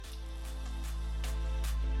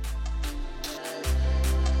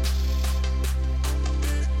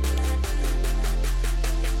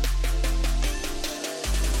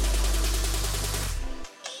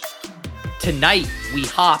tonight we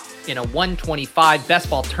hop in a 125 best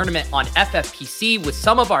ball tournament on FFPC with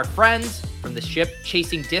some of our friends from the Ship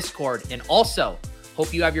Chasing Discord. And also,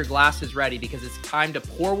 hope you have your glasses ready because it's time to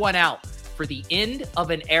pour one out for the end of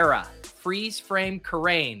an era. Freeze frame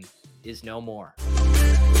Karain is no more.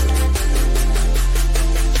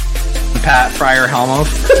 Pat Fryer Helmo.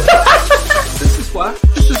 This is why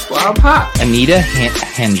I'm hot. Anita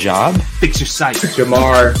Handjob. Fix your sight.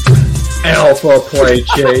 Jamar Alpha Play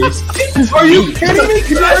Chase. Are you kidding me?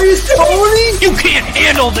 Kadarius Toney? You can't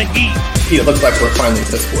handle the heat. It looks like we're finally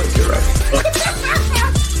this boys. You're right.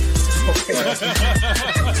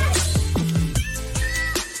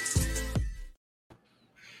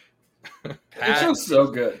 It feels so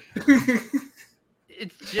good.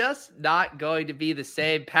 It's just not going to be the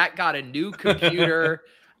same. Pat got a new computer.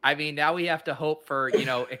 I mean, now we have to hope for,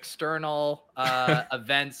 external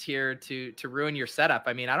events here to ruin your setup.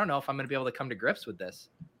 I mean, I don't know if I'm going to be able to come to grips with this.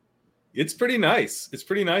 It's pretty nice. It's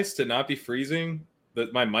pretty nice to not be freezing,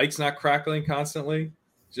 that my mic's not crackling constantly.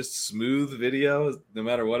 Just smooth video no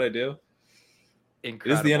matter what I do.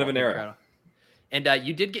 Incredible. It is the end of an era. Incredible. And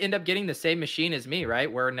you did end up getting the same machine as me,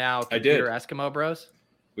 right? We're now computer Eskimo bros.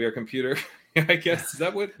 We are computer. I guess. Is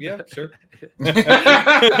that what? Yeah, sure.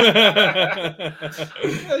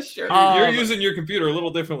 Sure. You're using your computer a little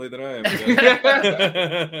differently than I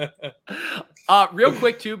am. Real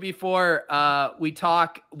quick, too, before we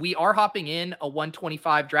talk, we are hopping in a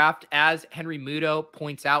 125 draft. As Henry Muto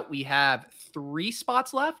points out, we have 3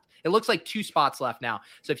 spots left. It looks like 2 spots left now.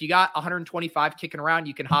 So if you got 125 kicking around,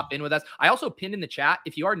 you can hop in with us. I also pinned in the chat,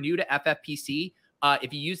 if you are new to FFPC,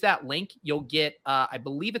 if you use that link, you'll get, I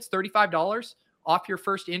believe it's $35 off your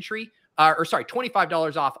first entry,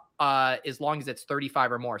 $25 off as long as it's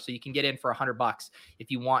 35 or more. So you can get in for $100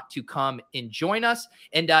 if you want to come and join us.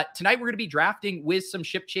 And tonight we're going to be drafting with some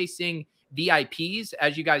Ship Chasing VIPs.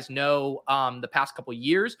 As you guys know, the past couple of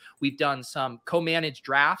years, we've done some co-managed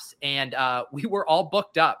drafts and we were all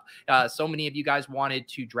booked up. So many of you guys wanted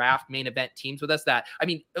to draft main event teams with us that, I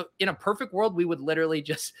mean, in a perfect world, we would literally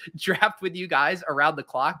just draft with you guys around the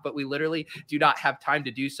clock, but we literally do not have time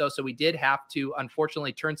to do so. So we did have to,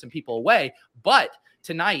 unfortunately, turn some people away. But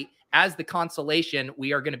tonight, as the consolation,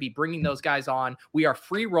 we are going to be bringing those guys on. We are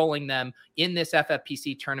free rolling them in this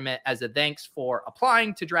FFPC tournament as a thanks for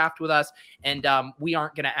applying to draft with us. And we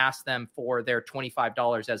aren't going to ask them for their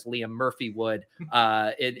 $25 as Liam Murphy would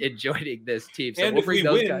in joining this team. So and we'll if bring we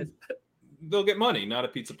those win, guys. They'll get money, not a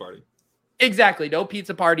pizza party. Exactly. No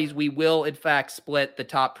pizza parties. We will, in fact, split the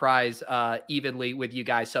top prize evenly with you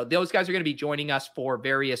guys. So those guys are going to be joining us for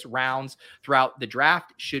various rounds throughout the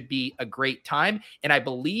draft. Should be a great time. And I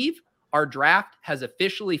believe our draft has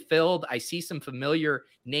officially filled. I see some familiar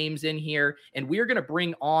names in here. And we are going to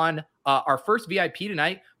bring on our first VIP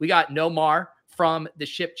tonight. We got Nomar from the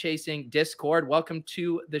Ship Chasing Discord. Welcome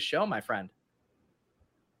to the show, my friend.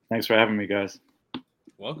 Thanks for having me, guys.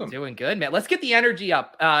 Welcome. Doing good, man. Let's get the energy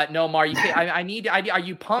up. Nomar, are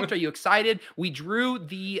you pumped? Are you excited? We drew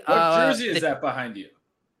the what jersey is that behind you?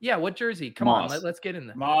 Yeah, what jersey? Come Moss. on, let's get in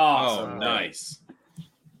there. Moss. Oh, nice.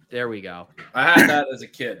 There we go. I had that as a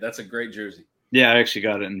kid. That's a great jersey. Yeah, I actually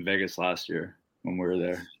got it in Vegas last year when we were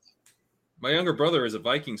there. My younger brother is a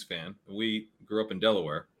Vikings fan. We grew up in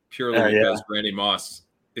Delaware purely Yeah. because Randy Moss,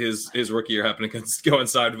 his rookie year happened to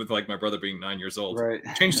coincide with like my brother being 9 years old. Right.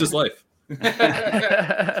 Changed his life.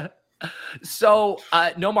 So,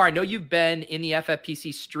 Nomar, I know you've been in the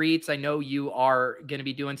FFPC streets. I know you are going to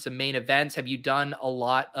be doing some main events. Have you done a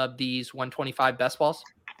lot of these 125 best balls?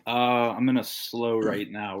 I'm in a slow right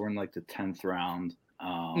now. We're in like the 10th round.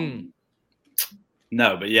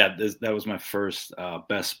 No, but yeah, that was my first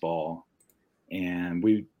best ball. And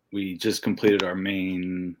we just completed our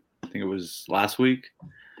main, I think it was last week.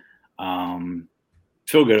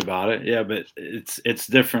 Feel good about it. Yeah, but it's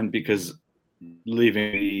different because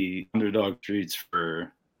leaving the underdog streets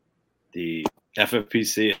for the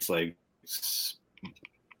FFPC, it's like,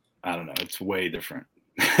 I don't know, it's way different.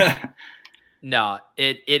 No,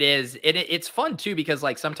 it is. It's fun too, because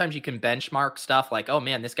like sometimes you can benchmark stuff like, oh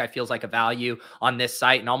man, this guy feels like a value on this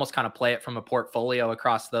site and almost kind of play it from a portfolio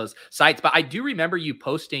across those sites. But I do remember you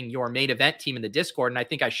posting your main event team in the Discord, and I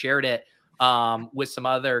think I shared it with some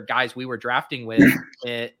other guys we were drafting with.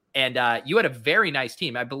 And you had a very nice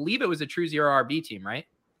team. I believe it was a True Zero RB team, right?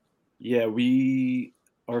 Yeah,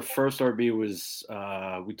 our first RB was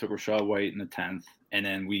we took Rachaad White in the 10th, and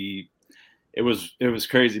then it was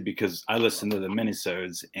crazy because I listened to the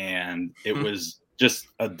minisodes and it was just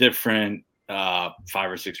a different 5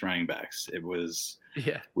 or 6 running backs. It was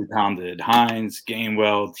we pounded Hines,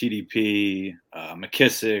 Gainwell, TDP,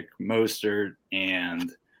 McKissick, Mostert,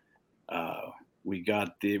 and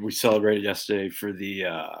we celebrated yesterday for the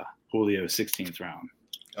Julio 16th round.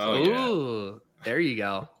 Oh yeah. Ooh, there you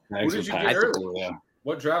go. Who did you get early?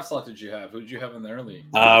 What draft slot did you have? Who did you have in the early?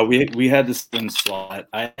 We had the spin slot.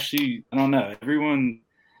 I don't know. Everyone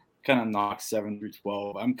kind of knocks 7 through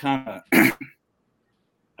 12. I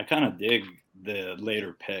kind of dig the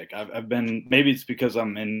later pick. I've been, maybe it's because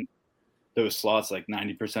I'm in those slots like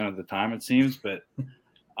 90% of the time it seems, but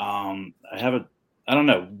I don't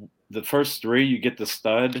know. The first 3 you get the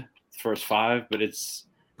stud, first 5, but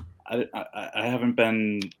I haven't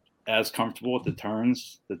been as comfortable with the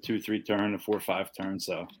turns, the 2-3 turn, the 4-5 turn.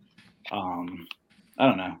 So I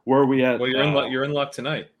don't know. Where are we at? Well, you're in luck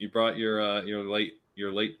tonight. You brought your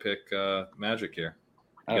late pick Magic here.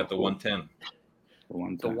 You got the cool. 110.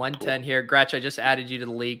 The 110 here. Gretch, I just added you to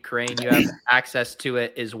the league. Crane, you have access to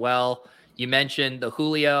it as well. You mentioned the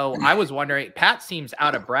Julio. I was wondering, Pat seems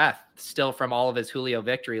out of breath still from all of his Julio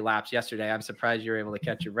victory laps yesterday. I'm surprised you were able to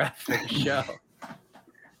catch your breath for the show.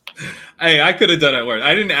 Hey, I could have done it worse.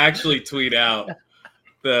 I didn't actually tweet out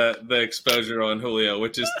the exposure on Julio,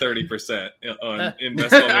 which is 30% on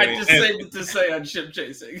investment. I just saved it to say on ship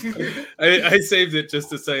chasing. I saved it just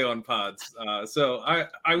to say on pods. So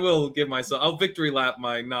I will give myself. I'll victory lap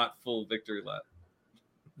my not full victory lap.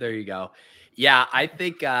 There you go. Yeah, I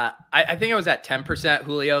think I was at 10%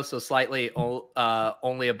 Julio, so slightly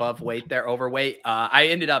only above weight there, overweight.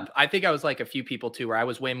 I think I was like a few people too, where I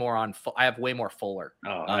was way more on. I have way more Fuller.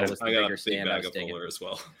 I got a big bag of Fuller as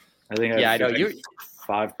well. I think I know you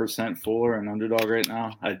 5% Fuller and underdog right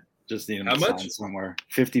now. I just need him How to much? sign somewhere.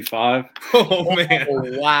 55. Oh man,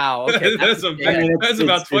 wow. Okay, that's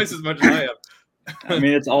about twice as much as I have. I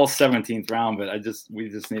mean, it's all 17th round, but we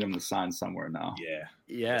just need him to sign somewhere now. Yeah.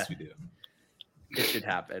 Yes, we do. It should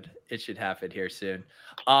happen. It should happen here soon.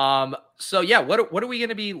 So yeah, what are we going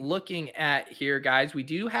to be looking at here, guys? We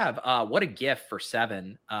do have what a gift for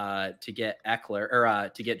 7 to get Eckler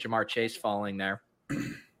or to get Jamar Chase falling there.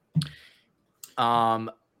 I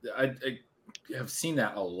have seen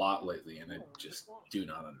that a lot lately, and I just do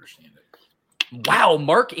not understand it. Wow,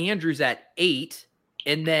 Mark Andrews at 8,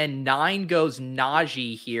 and then 9 goes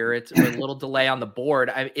Najee here. It's a little delay on the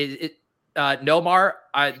board. Nomar,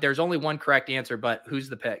 there's only one correct answer, but who's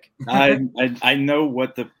the pick? I know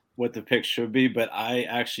what the pick should be, but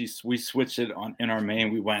we switched it in our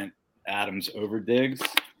main. We went Adams over Diggs.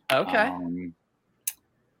 Okay.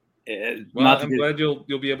 I'm glad you'll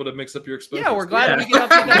be able to mix up your exposure. Yeah, we're glad we get up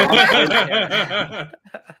to that.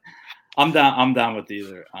 I'm down with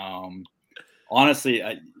either. Honestly,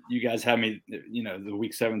 you guys had me, the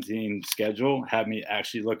week 17 schedule had me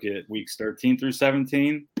actually look at weeks 13 through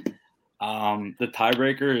 17. The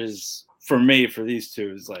tiebreaker is for me for these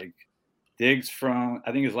two is like Diggs from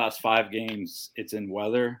I think his last 5 games. It's in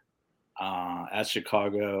weather, at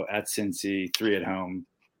Chicago, at Cincy, 3 at home,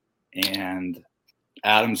 and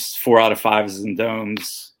Adams 4 out of 5 is in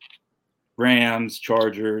domes, Rams,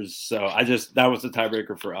 Chargers. So that was the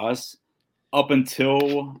tiebreaker for us. Up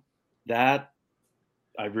until that,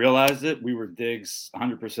 I realized it. We were Diggs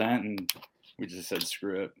 100%, and we just said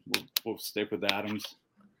screw it. We'll stick with Adams.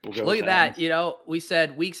 Look at that. We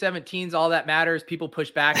said week 17 is all that matters. People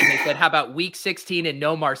pushed back and they said, how about week 16? And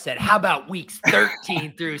Nomar said, how about weeks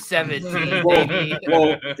 13 through 17, baby?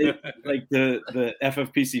 Well, like the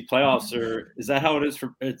FFPC playoffs is that how it is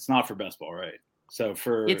it's not for best ball, right? So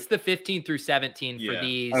it's the 15 through 17 for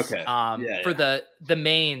these. Okay. For the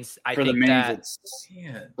mains, for the mains, it's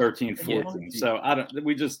 13, 14. Yeah. So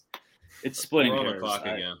it's splitting hairs.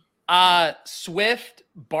 Again. Swift,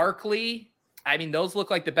 Barkley. I mean, those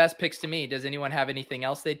look like the best picks to me. Does anyone have anything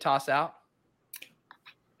else they'd toss out?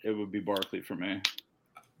 It would be Barkley for me.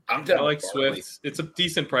 I like Swift. It's a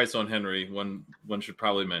decent price on Henry. One should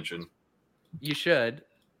probably mention. You should.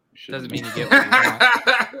 Doesn't mean you get what you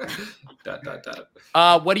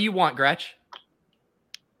want. What do you want, Gretch?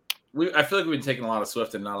 I feel like we've been taking a lot of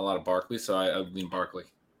Swift and not a lot of Barkley, so I lean Barkley.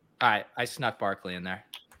 All right, I snuck Barkley in there.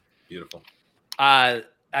 Beautiful.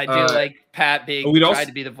 I do like Pat being tried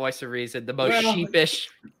to be the voice of reason, the most sheepish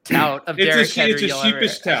tout of Derrick Henry. It's a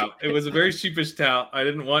sheepish tout. It was a very sheepish tout. I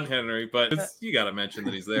didn't want Henry, but you got to mention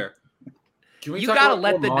that he's there. You got to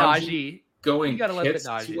let the Najee going. You got to let the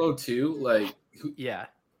Najee 202. Like, yeah,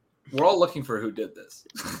 we're all looking for who did this.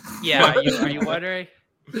 Yeah, are you wondering?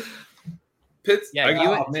 Pitts.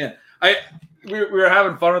 Yeah, man. We were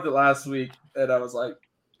having fun with it last week, and I was like,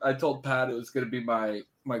 I told Pat it was going to be my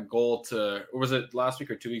goal or was it last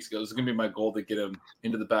week or 2 weeks ago? It was going to be my goal to get him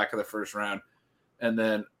into the back of the first round. And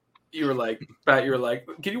then you were like, Pat,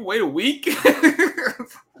 can you wait a week?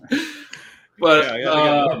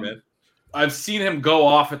 But I've seen him go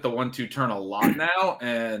off at the 1-2 turn a lot now.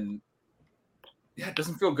 And it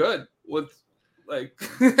doesn't feel good with like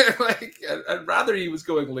I'd rather he was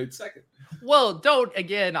going late second. Well, don't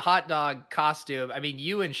again, hot dog costume. I mean,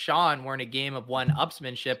 you and Sean were in a game of one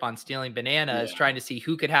upsmanship on stealing bananas, trying to see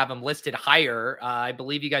who could have him listed higher. I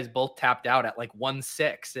believe you guys both tapped out at like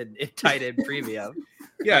 1-6 in tight end premium.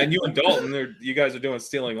 Yeah, and you and Dalton, you guys are doing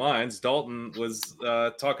stealing lines. Dalton was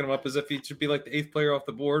talking him up as if he should be like the 8th player off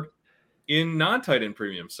the board in non-tight end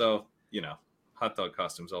premium. So, hot dog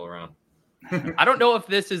costumes all around. I don't know if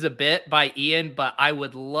this is a bit by Ian, but I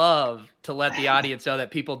would love to let the audience know that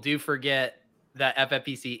people do forget that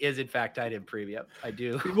FFPC is in fact tight end premium. I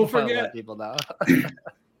do. People forget. Let people know.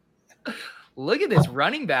 Look at this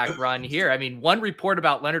running back run here. I mean, one report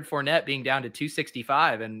about Leonard Fournette being down to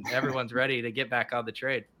 265, and everyone's ready to get back on the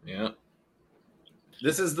trade. Yeah.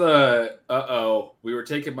 This is the we were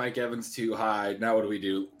taking Mike Evans too high. Now what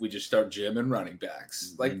do? We just start jamming running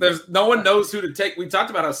backs. Like there's no one knows who to take. We talked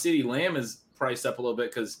about how CeeDee Lamb is priced up a little bit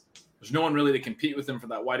because there's no one really to compete with him for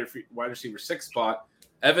that wide receiver 6 spot.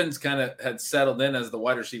 Evans kind of had settled in as the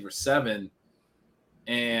wide receiver 7,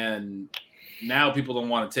 and now people don't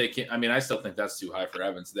want to take him. I mean, I still think that's too high for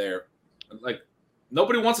Evans there. Like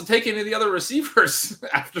nobody wants to take any of the other receivers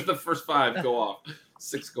after the first 5 go off,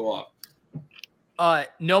 6 go off.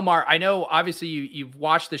 Nomar, I know obviously you've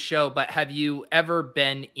watched the show, but have you ever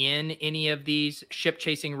been in any of these ship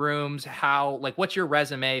chasing rooms? What's your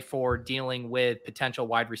resume for dealing with potential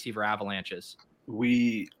wide receiver avalanches?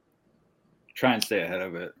 We try and stay ahead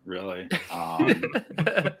of it, really.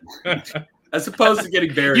 As opposed to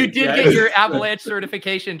getting buried. You did get your avalanche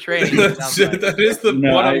certification training. That is the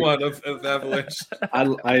one-on-one of avalanche.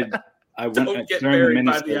 I went during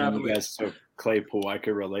the mini you guys took Claypool. I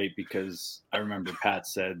could relate because I remember Pat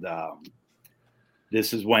said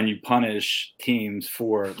this is when you punish teams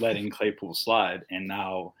for letting Claypool slide, and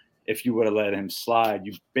now if you would have let him slide,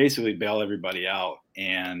 you basically bail everybody out.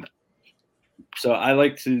 And so I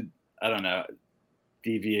like to,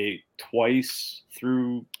 deviate twice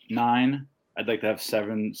through 9. I'd like to have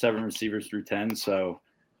seven receivers through 10. So,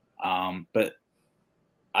 but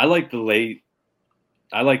I like the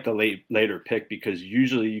later pick because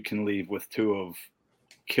usually you can leave with 2 of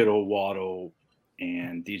Kittle, Waddle,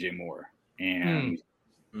 and DJ Moore. And,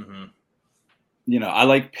 I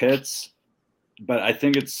like Pitts, but I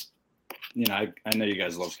think it's, I know you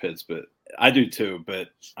guys love Pitts, but I do too. But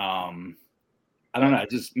I don't know. I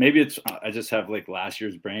just have like last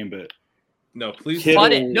year's brain, but no, please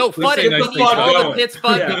fun it. No, fun it. Nice All the Pitts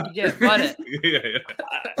fun. Yeah, fun it. Yeah.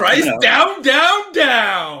 Price down.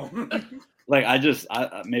 Like I just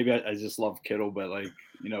love Kittle, but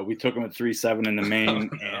we took him at 3.7 in the main,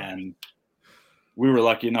 and we were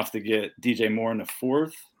lucky enough to get DJ Moore in the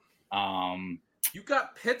 4th. You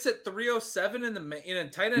got Pitts at 3.07 in the main in a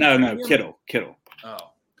tight end. No, Kittle. Oh,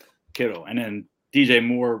 Kittle, and then DJ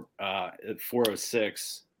Moore at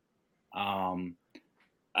 4.06.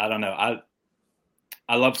 I don't know.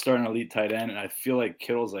 I love starting elite tight end, and I feel like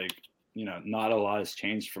Kittle's not a lot has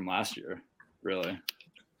changed from last year, really.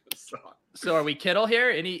 So are we Kittle here?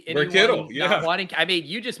 We're Kittle, yeah.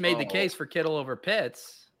 You just made the case for Kittle over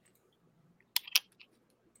Pitts.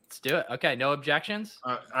 Let's do it. Okay, no objections?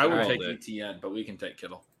 I would take ETN, but we can take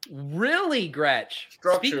Kittle. Really, Gretch?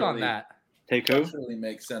 Speak on that. Take who? Really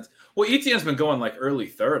makes sense. Well, ETN's been going like early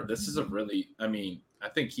 3rd. This is I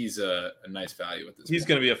think he's a nice value at this He's point.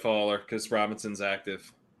 going to be a faller because Robinson's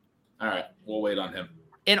active. All right, we'll wait on him.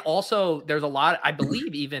 And also, there's a lot, I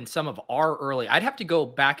believe even some of our early, I'd have to go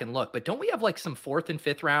back and look, but don't we have like some 4th and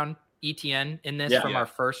 5th round ETN in this from our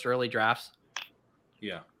first early drafts?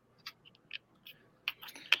 Yeah.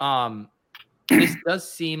 This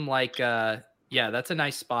does seem like, that's a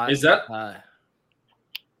nice spot. Is that,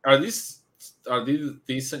 are these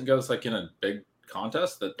decent goes like in a big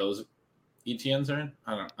contest that those ETNs are in?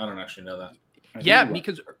 I don't actually know that.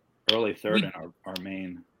 Because early 3rd in our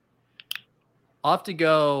main. I'll have to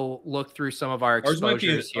go look through some of our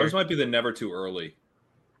exposures. Ours might be the never too early.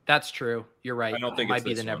 That's true. You're right. I don't think it might it's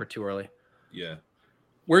be the this never one. too early. Yeah.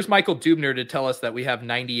 Where's Michael Dubner to tell us that we have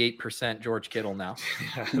 98% George Kittle now?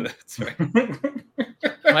 Yeah, that's right.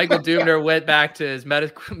 Michael Dubner went back to his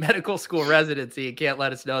medical school residency and can't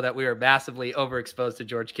let us know that we are massively overexposed to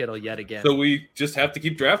George Kittle yet again. So we just have to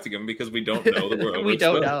keep drafting him because we don't know that we're overexposed. We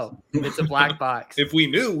don't know. It's a black box. If we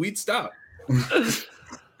knew, we'd stop.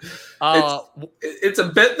 It's a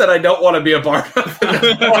bit that I don't want to be a part of.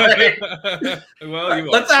 Well,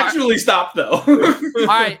 let's actually stop though. All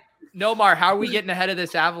right, Nomar, how are we getting ahead of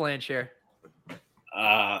this avalanche here?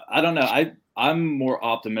 I don't know. I'm more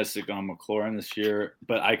optimistic on McLaurin this year,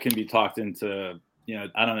 but I can be talked into,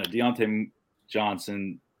 I don't know, Deontay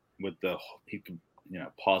Johnson with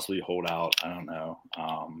possibly hold out. I don't know.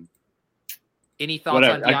 Any thoughts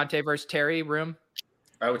on Deontay versus Terry room?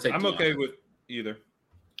 I would take. I'm okay with either.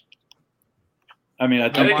 I mean, I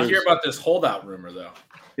didn't hear about this holdout rumor though.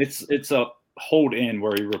 It's a hold in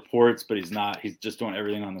where he reports, but he's not. He's just doing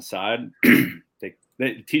everything on the side.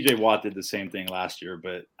 TJ Watt did the same thing last year,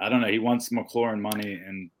 but I don't know. He wants McLaurin money,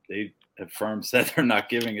 and they have firm said they're not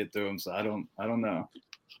giving it to him. So I don't know.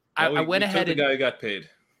 I went ahead and the guy who got paid.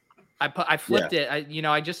 I flipped it.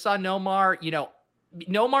 I just saw Nomar.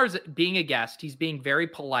 Nomar's being a guest. He's being very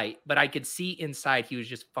polite, but I could see inside he was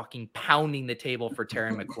just fucking pounding the table for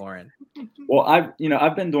Terry McLaurin. Well,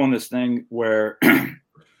 I've been doing this thing where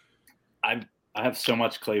I have so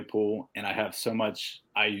much Claypool and I have so much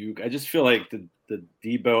Ayuk. I just feel like the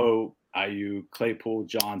Debo, Ayuk, Claypool,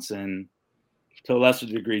 Johnson, to a lesser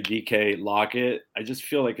degree DK, Lockett. I just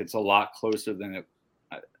feel like it's a lot closer than it.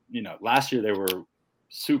 Last year they were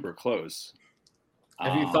super close.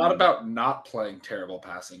 Have you thought about not playing terrible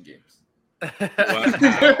passing games?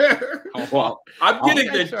 Well, I'm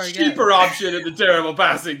getting the cheaper option in the terrible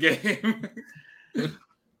passing game.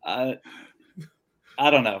 I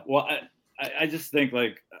don't know. Well, I just think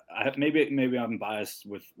like maybe I'm biased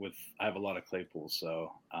with I have a lot of Claypool,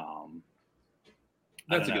 so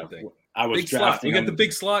that's a good thing. I was big drafting. We got the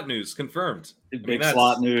big slot news confirmed. Big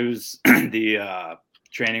slot news. The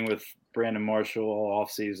training with Brandon Marshall all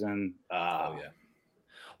offseason.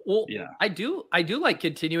 Well, yeah. I do like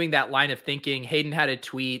continuing that line of thinking. Hayden had a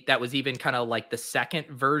tweet that was even kind of like the second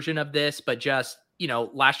version of this, but just,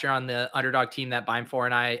 last year on the underdog team that Beimfor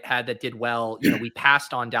and I had that did well, we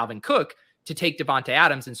passed on Dalvin Cook to take Devontae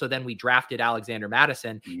Adams. And so then we drafted Alexander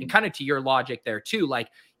Mattison. And kind of to your logic there too, like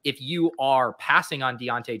if you are passing on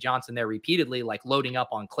Deontay Johnson there repeatedly, like loading up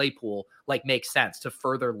on Claypool, like makes sense to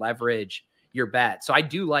further leverage your bet. So I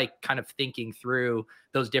do like kind of thinking through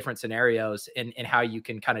those different scenarios and how you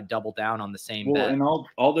can kind of double down on the same bet. And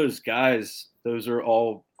all those guys, those are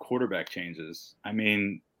all quarterback changes. I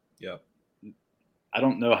mean, yeah, I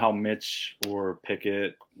don't know how Mitch or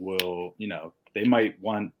Pickett will, they might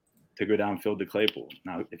want to go downfield to Claypool.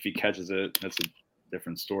 Now, if he catches it, that's a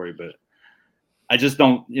different story, but I just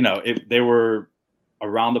don't, if they were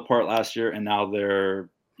around the part last year and now they're,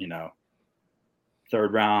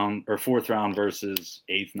 third round or fourth round versus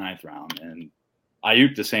eighth, ninth round. And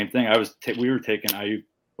Ayuk, the same thing. We were taking Ayuk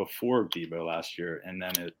before Debo last year. And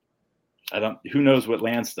then who knows what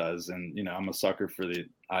Lance does. And, I'm a sucker for the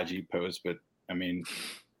IG post, but I mean,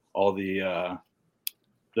 all the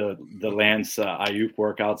Lance Ayuk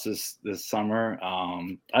workouts this summer.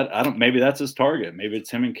 I don't, maybe that's his target. Maybe it's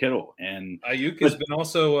him and Kittle. And Ayuk has been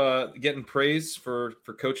also getting praise for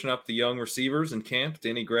coaching up the young receivers in camp.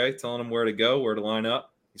 Danny Gray telling them where to go, where to line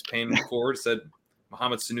up. He's paying them forward. Said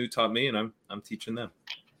Mohamed Sanu taught me, and I'm teaching them.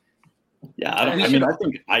 Yeah, I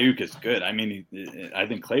think Ayuk is good. I mean, I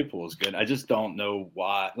think Claypool is good. I just don't know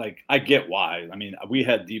why. Like, I get why. I mean, we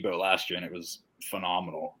had Debo last year, and it was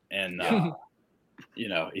phenomenal. And he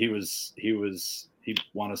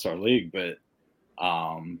won us our league, but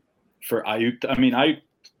for Ayuk, I mean,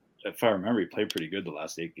 if I remember, he played pretty good the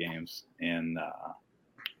last 8 games, and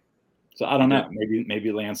so I don't know.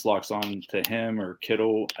 Maybe Lance locks on to him or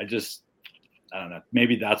Kittle. I don't know.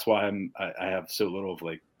 Maybe that's why I have so little of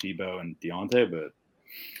like Debo and Deontay, but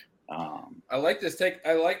I like this take.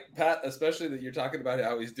 I like Pat, especially that you're talking about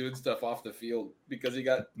how he's doing stuff off the field because he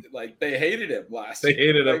got they hated him last. They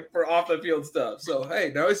hated him for off the field stuff. So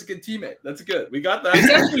hey, now he's a good teammate. That's good. We got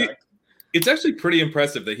that. It's actually pretty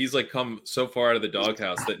impressive that he's like come so far out of the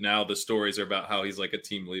doghouse that now the stories are about how he's like a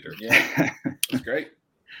team leader. Yeah, it's great.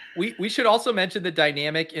 We should also mention the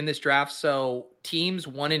dynamic in this draft. So teams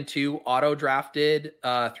 1 and 2 auto drafted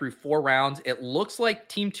through 4 rounds. It looks like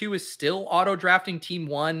team 2 is still auto drafting. Team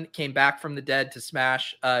 1 came back from the dead to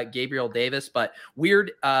smash Gabriel Davis, but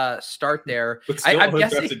weird start there. But still I'm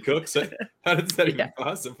guessing Cooks. How is that even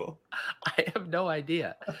possible? I have no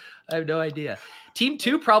idea. Team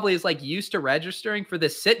 2 probably is like used to registering for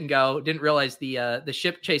this sit and go. Didn't realize the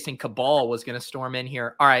ship chasing cabal was going to storm in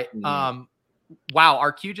here. All right. Wow,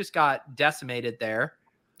 our queue just got decimated there.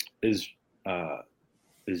 Is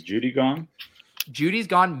Judy gone? Judy's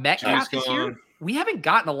gone. Metcalf is here. We haven't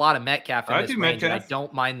gotten a lot of Metcalf in this range, and I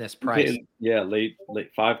don't mind this price. Yeah, late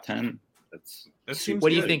 5-10. What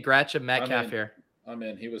do you think, Gretch, of Metcalf here? I'm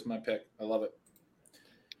in. He was my pick. I love it.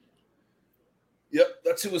 Yep,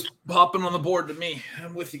 that's who was popping on the board to me.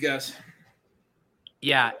 I'm with you guys.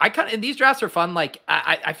 Yeah, and these drafts are fun. Like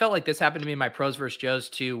I felt like this happened to me in my pros versus Joes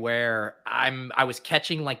too, where I was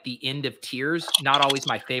catching like the end of tiers, not always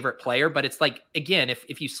my favorite player, but it's like, again,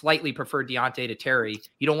 if you slightly prefer Deontay to Terry,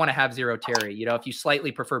 you don't want to have 0 Terry. You know, if you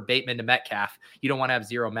slightly prefer Bateman to Metcalf, you don't want to have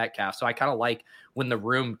 0 Metcalf. So I kind of like when the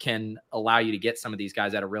room can allow you to get some of these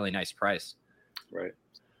guys at a really nice price. Right.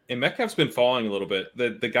 And Metcalf's been falling a little bit.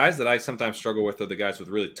 The guys that I sometimes struggle with are the guys with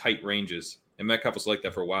really tight ranges. And Metcalf was like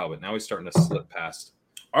that for a while, but now he's starting to slip past.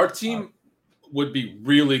 Our team would be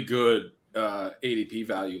really good ADP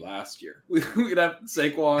value last year. We'd have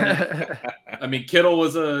Saquon. I mean, Kittle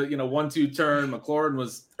was a 1-2 turn. McLaurin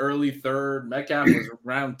was early third. Metcalf was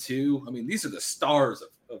round 2. I mean, these are the stars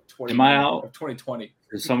of 2020.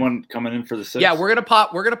 Is someone coming in for the 6th? Yeah, we're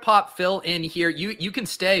gonna pop Phil in here. You can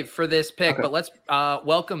stay for this pick, but let's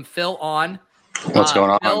welcome Phil on. What's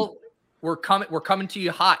going on? Phil, we're coming to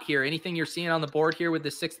you hot here. Anything you're seeing on the board here with the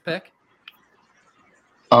 6th pick?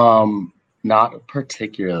 Not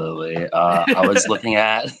particularly. I was looking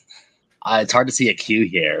at. It's hard to see a Q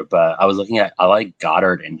here, but I was looking at. I like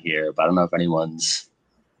Goddard in here, but I don't know if anyone's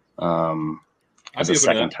as a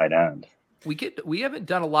second tight end. We haven't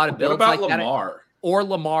done a lot of builds what about like Lamar? That. Or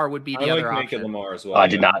Lamar would be the other option. Lamar as well. I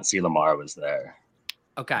did not see Lamar was there.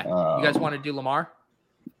 Okay, you guys want to do Lamar?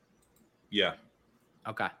 Yeah.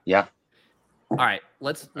 Okay. Yeah. All right,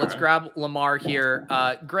 let's grab Lamar here.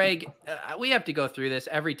 Greg, we have to go through this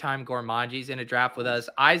every time Gormanji's in a draft with us.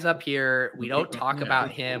 Eyes up here. We don't talk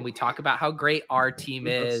about him. We talk about how great our team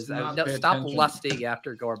is. Stop lusting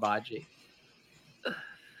after Gormanji.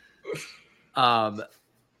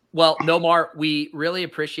 Well, Nomar, we really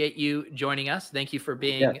appreciate you joining us. Thank you for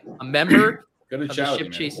being a member of the Ship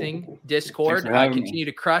Chasing Discord. Continue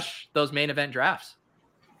to crush those main event drafts.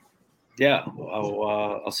 Yeah,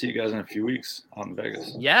 I'll see you guys in a few weeks out in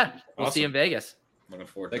Vegas. Yeah, we'll see you in Vegas. Looking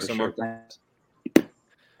forward. Thanks so much.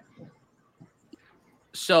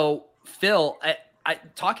 So, Phil, I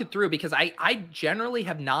talk it through because I generally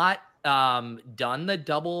have not done the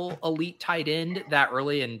double elite tight end that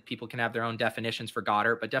early, and people can have their own definitions for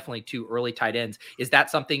Goddard, but definitely 2 early tight ends. Is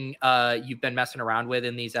that something you've been messing around with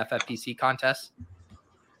in these FFPC contests?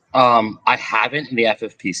 I haven't in the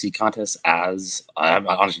FFPC contest as I've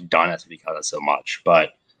honestly done FFPC contest so much, but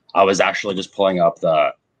I was actually just pulling up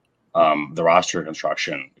the roster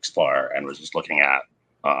construction explorer and was just looking at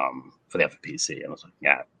for the FFPC and was looking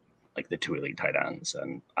at like the 2 elite tight ends,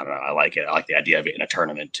 and I don't know, I like it. I like the idea of it in a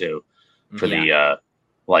tournament too for the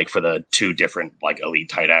for the 2 different like elite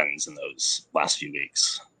tight ends in those last few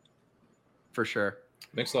weeks. For sure,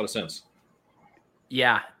 makes a lot of sense.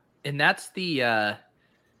 Yeah, and that's the.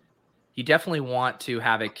 You definitely want to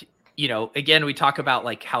have it, again, we talk about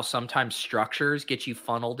like how sometimes structures get you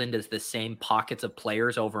funneled into the same pockets of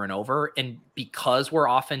players over and over. And because we're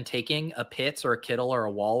often taking a Pitts or a Kittle or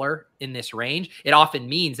a Waller in this range, it often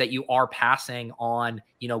means that you are passing on,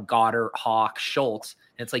 Goddard, Hawk, Schultz.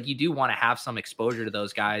 And it's like, you do want to have some exposure to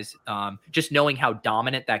those guys. Just knowing how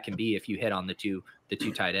dominant that can be if you hit on the two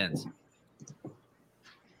tight ends.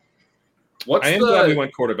 I am glad we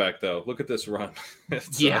went quarterback, though. Look at this run.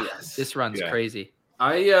 This run's crazy.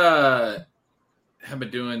 I have been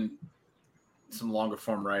doing some longer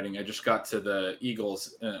form writing. I just got to the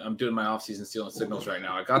Eagles. I'm doing my offseason stealing signals right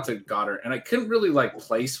now. I got to Goddard, and I couldn't really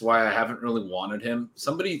place why I haven't really wanted him.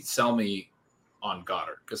 Somebody sell me on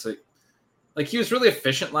Goddard because he was really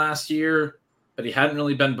efficient last year, but he hadn't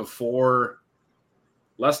really been before.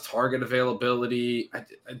 Less target availability. I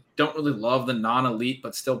don't really love the non-elite,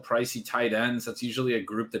 but still pricey tight ends. That's usually a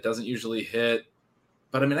group that doesn't usually hit.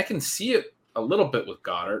 But, I mean, I can see it a little bit with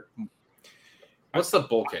Goddard. What's the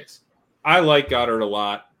bull case? I like Goddard a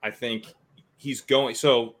lot. I think he's going –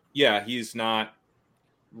 so, yeah, he's not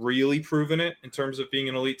really proven it in terms of being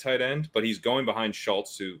an elite tight end, but he's going behind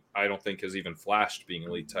Schultz, who I don't think has even flashed being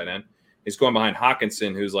elite tight end. He's going behind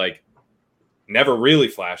Hawkinson, who's never really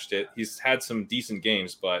flashed it. He's had some decent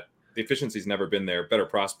games, but the efficiency's never been there. Better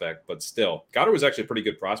prospect, but still. Goddard was actually a pretty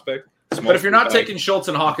good prospect. But if you're not taking Schultz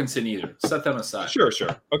and Hawkinson either, set them aside. Sure.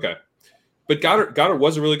 Okay. But Goddard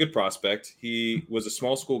was a really good prospect. He was a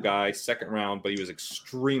small school guy, 2nd round, but he was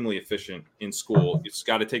extremely efficient in school. You just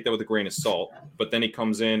got to take that with a grain of salt. But then he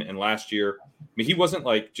comes in, and last year, he wasn't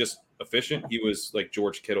just efficient. He was like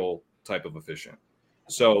George Kittle type of efficient.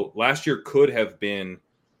 So last year could have been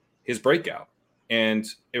his breakout. And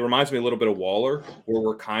it reminds me a little bit of Waller, where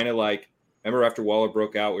we're kind of remember after Waller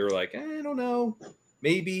broke out, we were like, I don't know,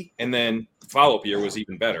 maybe. And then the follow-up year was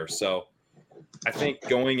even better. So I think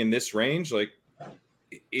going in this range,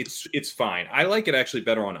 it's fine. I like it actually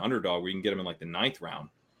better on underdog, where you can get him in the 9th round.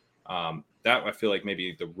 That I feel like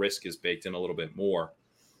maybe the risk is baked in a little bit more.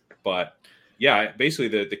 But yeah, basically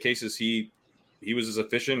the case is he was as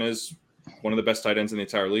efficient as one of the best tight ends in the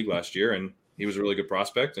entire league last year, and he was a really good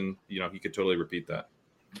prospect, and he could totally repeat that.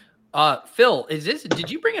 Phil, did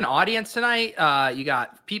you bring an audience tonight? You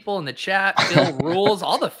got people in the chat. Phil rules.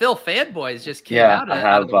 All the Phil fanboys just came out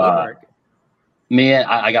of the woodwork.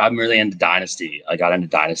 I'm really into Dynasty. I got into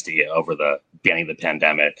Dynasty over the beginning of the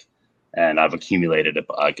pandemic, and I've accumulated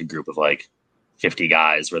a group of like 50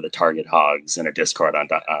 guys. We're the target hogs in a Discord on.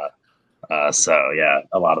 So yeah,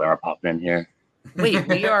 a lot of them are popping in here. Wait,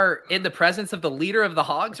 we are in the presence of the leader of the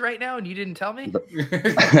hogs right now, and you didn't tell me?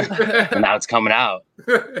 And now it's coming out.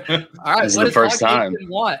 All right, this is the first time.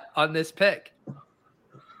 What on this pick?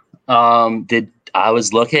 I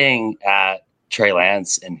was looking at Trey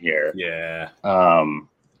Lance in here? Yeah.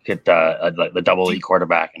 Get the double E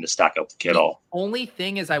quarterback and to stack up with Kittle. The only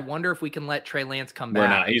thing is, I wonder if we can let Trey Lance come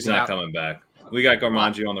back. He's not coming back. We got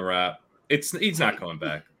Gormanji on the wrap. He's not coming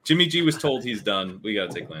back. Jimmy G was told he's done. We got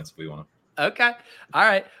to take Lance if we want to. Okay. All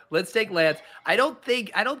right. Let's take Lance. I don't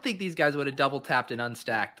think these guys would have double tapped and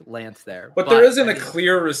unstacked Lance there. But there isn't a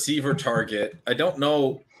clear receiver target. I don't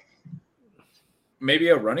know. Maybe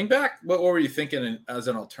a running back? What were you thinking as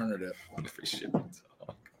an alternative?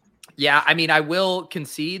 Yeah, I mean, I will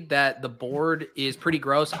concede that the board is pretty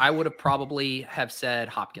gross. I would have probably have said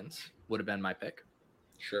Hopkins would have been my pick.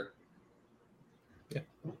 Sure. Yeah.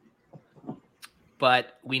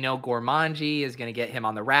 But we know Gormanji is going to get him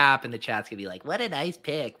on the wrap, and the chat's going to be like, what a nice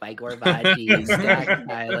pick by Gormanji, Stack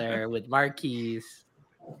Tyler with Marquise.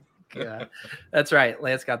 God. That's right.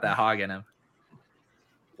 Lance got that hog in him.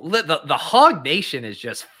 The Hog Nation is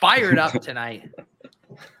just fired up tonight.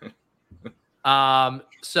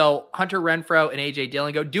 So Hunter Renfrow and AJ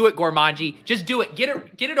Dillon go do it, Gormanji. Just do it. Get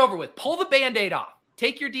it over with. Pull the Band-Aid off.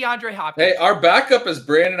 Take your DeAndre Hopkins. Hey, our backup is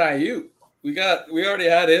Brandon Ayuk. We already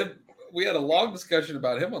had him. We had a long discussion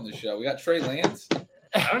about him on the show. We got Trey Lance.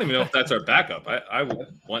 I don't even know if that's our backup. I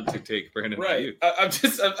want to take Brandon Ayuk.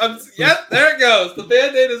 I'm yep, there it goes. The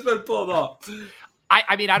Band-Aid has been pulled off.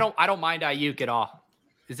 I mean, I don't mind Ayuk at all.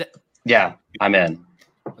 Is it? Yeah, I'm in.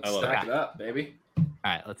 Let's stack it up, baby. All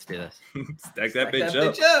right, let's do this. Stack that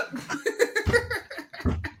bitch up.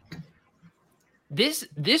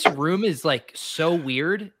 This room is like so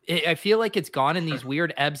weird. I feel like it's gone in these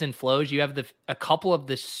weird ebbs and flows. You have a couple of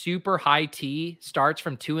the super high T starts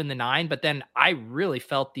from 2 in the 9, but then I really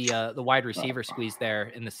felt the wide receiver squeeze there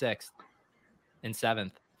in the 6th and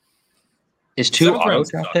 7th. Is 2 auto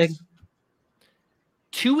drafting?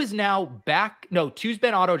 2 is now back. No, 2's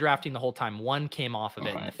been auto drafting the whole time. 1 came off of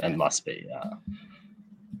it. It must be. Yeah.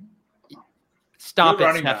 Stop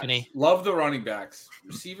it, Stephanie. Backs. Love the running backs.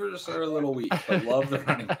 Receivers are a little weak, but love the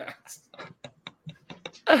running backs.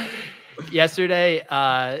 Yesterday,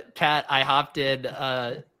 Pat, I hopped in.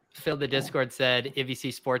 Phil, the Discord said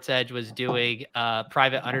NBC Sports Edge was doing a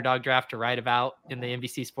private underdog draft to write about in the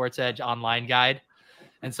NBC Sports Edge online guide.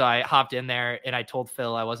 And so I hopped in there and I told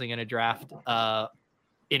Phil I wasn't going to draft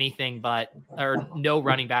anything or no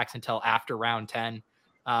running backs until after round 10.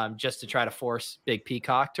 Just to try to force Big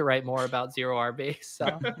Peacock to write more about zero RB. So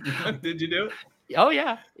did you do it? Oh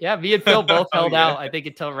yeah. Yeah. Me and Phil both held out, I think,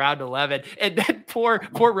 until round 11. And then poor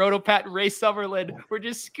Rotopat and Ray Summerlin were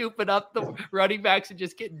just scooping up the running backs and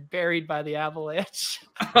just getting buried by the Avalanche.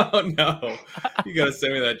 Oh no. You gotta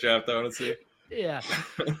send me that draft. I want to see it. Yeah.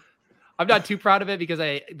 I'm not too proud of it because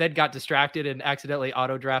I then got distracted and accidentally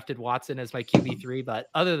auto drafted Watson as my QB3. But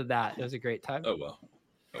other than that, it was a great time. Oh well.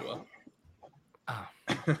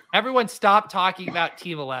 Everyone stop talking about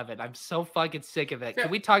Team 11. I'm so fucking sick of it.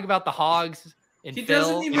 Can we talk about the Hogs and he Phil?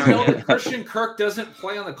 Doesn't even know that Christian Kirk doesn't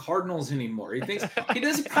play on the Cardinals anymore. He thinks he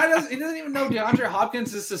doesn't even know DeAndre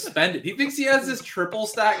Hopkins is suspended. He thinks he has this triple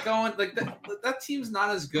stack going. Like that team's not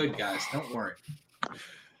as good, guys. Don't worry.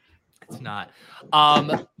 It's not.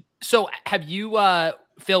 So have you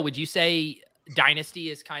Phil, would you say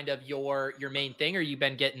Dynasty is kind of your main thing, or you've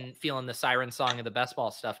been feeling the siren song of the best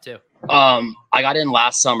ball stuff too? I got in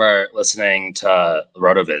last summer listening to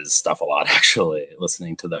RotoViz stuff a lot, actually,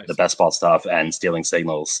 listening to the best ball stuff and stealing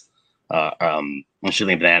signals, and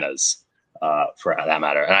shooting bananas, for that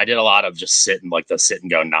matter. And I did a lot of just sit and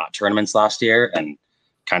go not tournaments last year and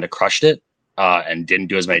kind of crushed it, and didn't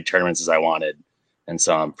do as many tournaments as I wanted. And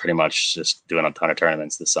so I'm pretty much just doing a ton of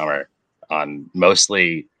tournaments this summer on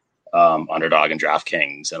mostly Underdog and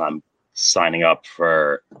DraftKings, and I'm signing up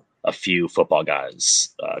for a few Football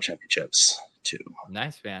Guys championships too.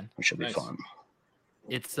 Nice, man. It should be fun.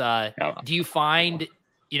 It's do you find,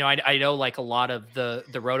 I know like a lot of the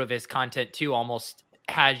RotoViz content too almost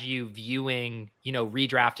has you viewing,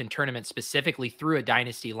 redraft and tournament specifically through a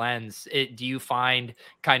dynasty lens. Do you find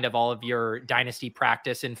kind of all of your dynasty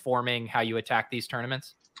practice informing how you attack these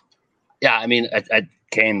tournaments? Yeah, I mean, I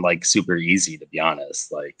came like super easy, to be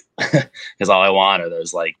honest, like because all I want are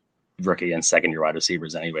those like rookie and second year wide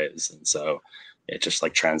receivers anyways. And so it just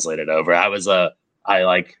like translated over. I was a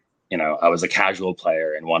casual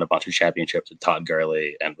player and won a bunch of championships with Todd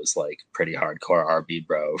Gurley and was like pretty hardcore RB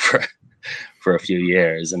bro for a few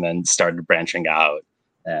years, and then started branching out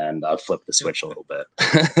and flipped the switch a little bit.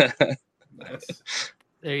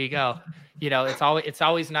 There you go. It's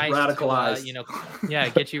always nice radicalized.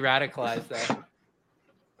 To, get you radicalized though.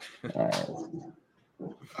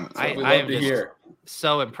 I am just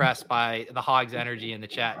so impressed by the Hogs energy in the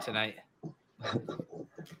chat tonight.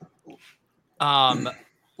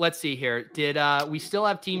 Let's see here. Did we still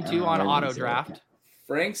have team 2 on auto draft?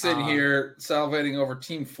 Frank's in here salivating over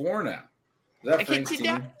team 4 now. Is that Frank's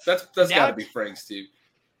team? That's got to be Frank's team.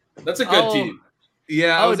 That's a good team.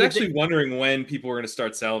 Yeah, I was actually wondering when people were going to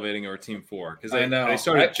start salivating over team 4 because they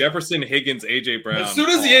started Jefferson, Higgins, AJ Brown. As soon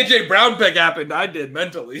as the AJ Brown pick happened, I did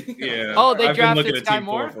mentally. Yeah. Oh, they I've drafted been looking at Sky team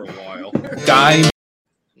Moore 4 for a while. Die.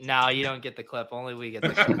 No, you don't get the clip. Only we get the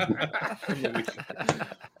clip.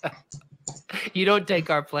 You don't take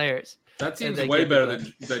our players. That team's way better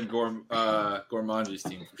than Gormanji's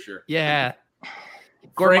team for sure. Yeah.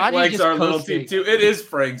 Frank likes our little team too. It is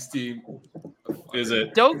Frank's team. Is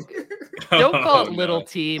it? Don't call it little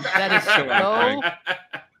team. That is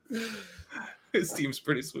so. His team's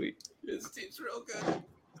pretty sweet. His team's real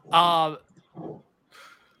good.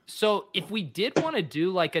 So if we did want to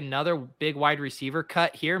do like another big wide receiver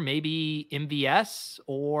cut here, maybe MVS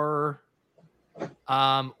or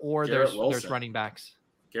there's running backs.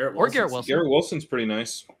 Garrett Wilson. Garrett Wilson's pretty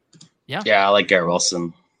nice. Yeah. Yeah, I like Garrett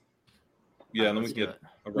Wilson. Yeah, and then we get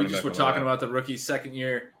a running back. We're talking about the rookie second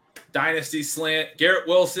year dynasty slant. Garrett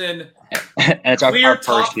Wilson, and it's our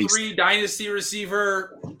top first 3 dynasty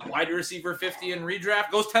receiver, wide receiver 50 in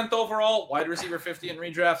redraft. Goes 10th overall, wide receiver 50 in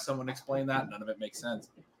redraft. Someone explain that. None of it makes sense.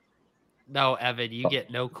 No, Evan, you get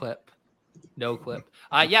no clip. No clip.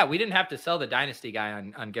 Yeah, we didn't have to sell the dynasty guy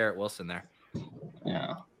on Garrett Wilson there.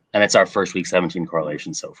 Yeah. And it's our first week 17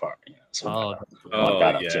 correlation so far. Yeah, so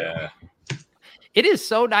yeah. It is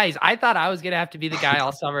so nice. I thought I was going to have to be the guy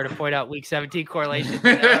all summer to point out week 17 correlation.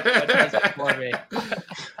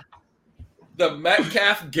 The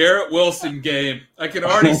Metcalf Garrett Wilson game. I can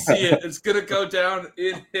already see it. It's going to go down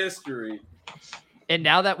in history. And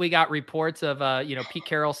now that we got reports of, Pete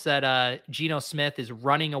Carroll said Geno Smith is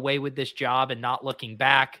running away with this job and not looking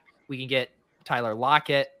back, we can get Tyler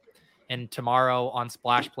Lockett. And tomorrow on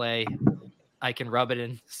Splash Play, I can rub it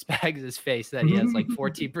in Spags' face that he has like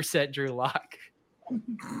 14% Drew Lock.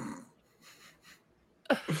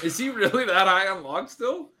 Is he really that high on Lock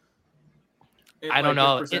still? I don't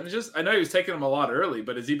know. I know he was taking him a lot early,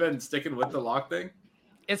 but has he been sticking with the Lock thing?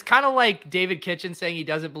 It's kind of like David Kitchen saying he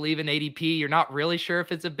doesn't believe in ADP. You're not really sure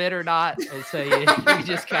if it's a bit or not. And so you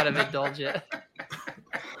just kind of indulge it.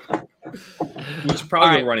 He's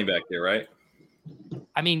probably a running back there, right?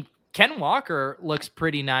 I mean, Ken Walker looks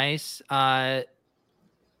pretty nice.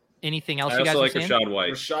 Anything else you guys like are seeing?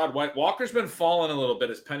 Rashad White. Walker's been falling a little bit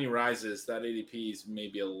as Penny rises. That ADP is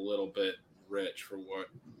maybe a little bit rich for what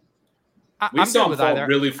we saw him fall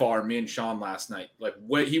really far. Me and Sean last night, like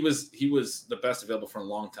he was the best available for a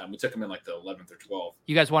long time. We took him in like the 11th or 12th.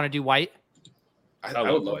 You guys want to do White? I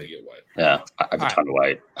would love to get White. Yeah, I have a ton of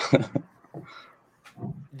White.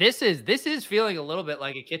 This is feeling a little bit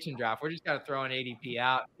like a kitchen draft. We're just kind of throwing ADP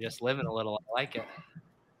out, just living a little. I like it.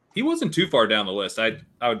 He wasn't too far down the list. I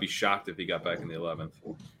would be shocked if he got back in the 11th.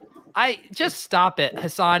 I just stop it,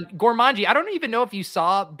 Hassan. Gormanji, I don't even know if you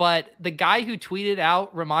saw, but the guy who tweeted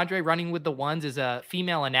out Ramondre running with the ones is a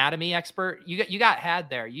female anatomy expert. You got had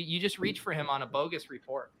there. You just reached for him on a bogus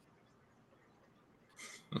report.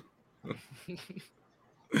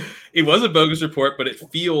 It was a bogus report, but it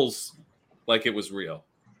feels like it was real.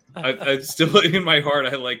 I still, in my heart,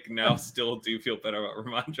 I still do feel better about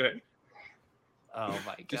Ramondre. Oh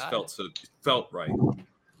my god! Just felt right.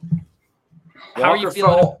 How are you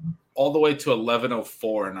feeling? All the way to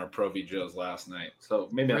 11:04 in our Pro V Joes last night. So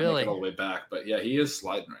maybe I'm making all the way back, but yeah, he is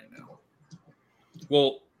sliding right now.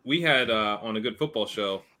 Well, we had on a Good Football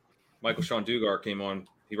Show, Michael Sean Dugar came on.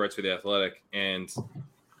 He writes for The Athletic, and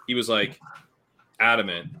he was like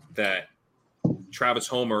adamant that Travis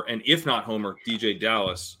Homer, and if not Homer, DJ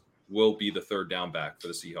Dallas will be the third down back for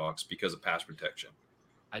the Seahawks because of pass protection.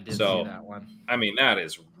 I did see that one. I mean, that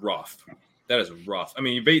is rough. That is rough. I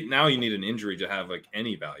mean, now you need an injury to have like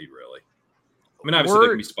any value, really. I mean, obviously there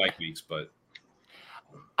can be spike weeks, but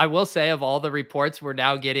I will say, of all the reports, we're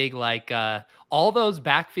now getting like all those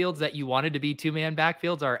backfields that you wanted to be 2-man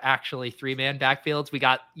backfields are actually 3-man backfields. We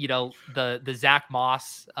got, the Zach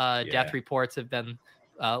Moss death reports have been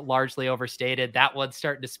largely overstated. That one's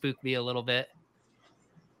starting to spook me a little bit.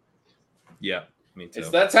 Yeah, me too. It's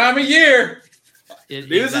that time of year.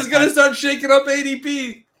 This is going to start shaking up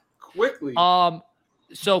ADP quickly.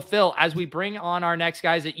 So Phil, as we bring on our next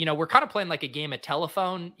guys, we're kind of playing like a game of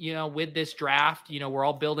telephone, with this draft. We're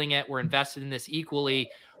all building it. We're invested in this equally.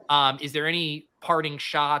 Is there any parting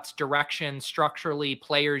shots, direction, structurally,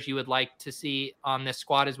 players you would like to see on this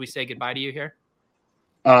squad as we say goodbye to you here?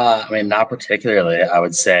 Not particularly. I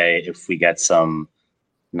would say if we get some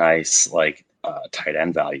nice tight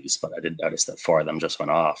end values, but I did notice that 4 of them just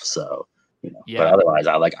went off. So, but otherwise,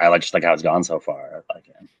 I like just like how it's gone so far. I like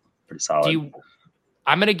it. Pretty solid.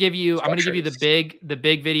 I'm gonna give you the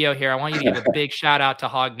big video here. I want you to give a big shout out to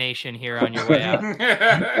Hog Nation here on your way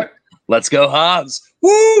out. Let's go Hogs!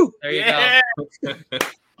 Woo! There you go.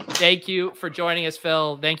 Thank you for joining us,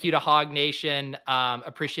 Phil. Thank you to Hog Nation.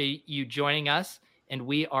 Appreciate you joining us. And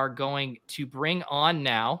we are going to bring on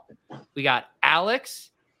now. We got Alex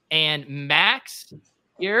and Max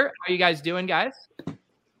here. How are you guys doing, guys?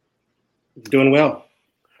 Doing well.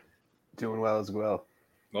 Doing well as well.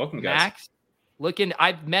 Welcome, guys. Max.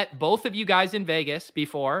 I've met both of you guys in Vegas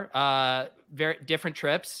before, very different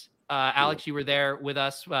trips. Alex, you were there with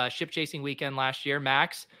us ship chasing weekend last year,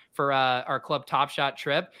 Max, for our club Top Shot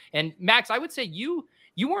trip. And Max, I would say you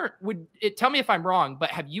tell me if I'm wrong, but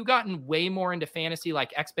have you gotten way more into fantasy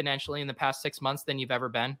like exponentially in the past 6 months than you've ever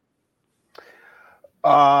been?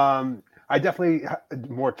 I definitely had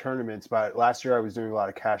more tournaments, but last year I was doing a lot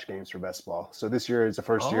of cash games for best ball. So this year is the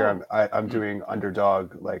first year I'm doing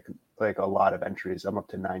underdog, like a lot of entries. I'm up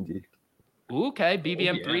to 90. Okay,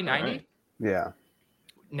 BBM 390. Right. Yeah.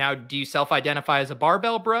 Now, do you self-identify as a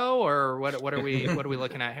barbell bro, or what are we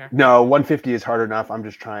looking at here? No, 150 is hard enough. I'm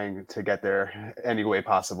just trying to get there any way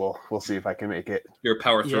possible. We'll see if I can make it. You're a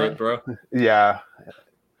power through it, bro. Yeah. If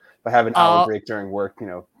I have an hour break during work,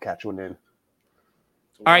 catch one in.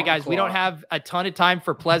 All right, guys, we don't have a ton of time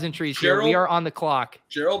for pleasantries here. We are on the clock.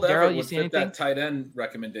 Gerald Everett would fit that tight end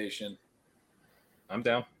recommendation. I'm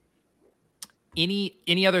down.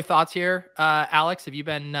 Any other thoughts here, Alex? Have you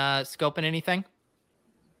been scoping anything?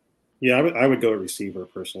 Yeah, I would go a receiver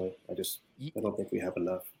personally. I don't think we have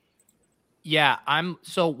enough. Yeah,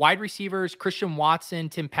 so wide receivers: Christian Watson,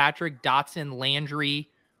 Tim Patrick, Dotson, Landry,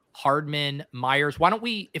 Hardman, Myers. Why don't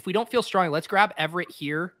we, if we don't feel strong, let's grab Everett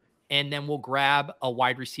here, and then we'll grab a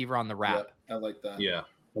wide receiver on the wrap. Yeah, I like that. Yeah,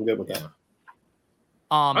 I'm good with that.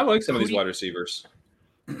 I like some of these wide receivers.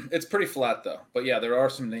 It's pretty flat though, but yeah, there are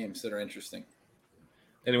some names that are interesting.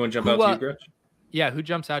 Anyone jump out to you, Gretch? Yeah, who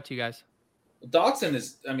jumps out to you guys? Dotson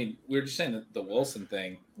is. We were just saying the Wilson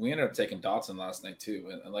thing. We ended up taking Dotson last night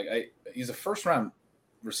too, and he's a first round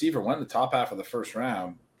receiver. Went in the top half of the first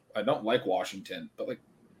round. I don't like Washington, but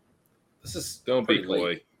this is don't be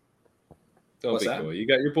coy. Don't be coy. You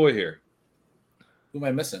got your boy here. Who am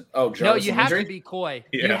I missing? Oh, Jarvis. No, you have Landry? to be coy.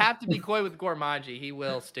 Yeah. You have to be coy with Gormanji. He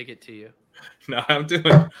will stick it to you. No, I'm just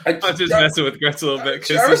messing with Gretz a little bit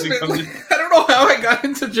because I don't know how I got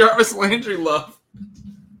into Jarvis Landry love.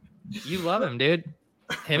 You love him, dude.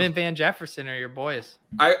 Him and Van Jefferson are your boys.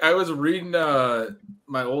 I was reading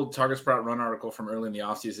my old Target Sprout Run article from early in the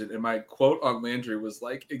offseason, and my quote on Landry was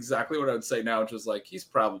exactly what I would say now, which was he's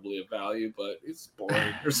probably a value, but he's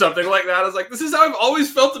boring or something like that. I was this is how I've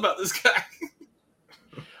always felt about this guy.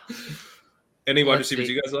 Any wide receivers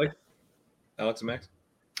you guys like? Alex and Max?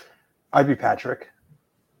 I'd be Patrick.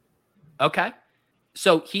 Okay.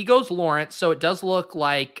 So he goes Lawrence. So it does look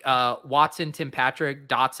like Watson, Tim Patrick,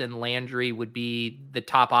 Dotson, Landry would be the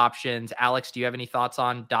top options. Alex, do you have any thoughts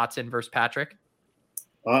on Dotson versus Patrick?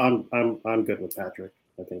 I'm good with Patrick.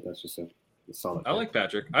 I think that's just a solid. I like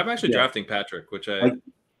Patrick. I'm actually drafting Patrick, which it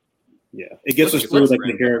gets us through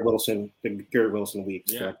the Garrett Wilson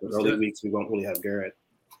weeks. Yeah, the early weeks we won't really have Garrett.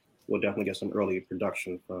 We'll definitely get some early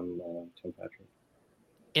production from Tim Patrick.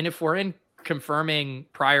 And if we're in confirming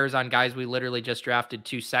priors on guys we literally just drafted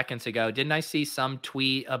 2 seconds ago, didn't I see some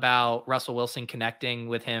tweet about Russell Wilson connecting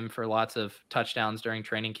with him for lots of touchdowns during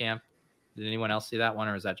training camp? Did anyone else see that one,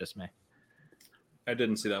 or is that just me? I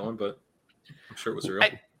didn't see that one, but I'm sure it was real.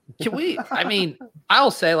 I'll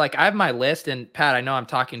say I have my list, and Pat, I know I'm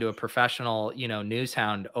talking to a professional, news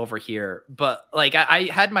hound over here, but I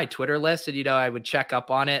had my Twitter list and, I would check up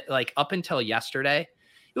on it up until yesterday.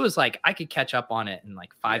 It was I could catch up on it in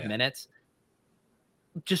 5 minutes.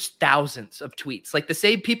 Just thousands of tweets, the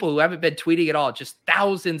same people who haven't been tweeting at all, just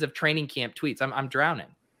thousands of training camp tweets. I'm drowning.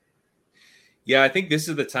 Yeah, I think this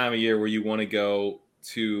is the time of year where you want to go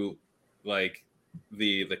to like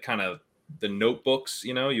the kind of the notebooks,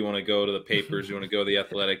 you want to go to the papers, you want to go to the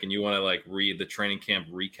Athletic, and you want to like read the training camp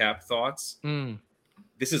recap thoughts.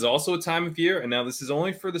 This is also a time of year, and now this is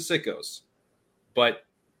only for the sickos, but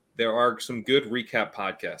there are some good recap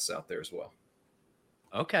podcasts out there as well.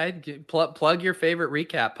 Okay, plug your favorite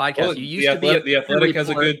recap podcast. Well, you used the Athletic has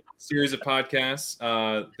a good series of podcasts.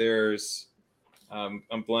 There's I'm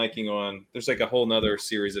blanking on. There's like a whole nother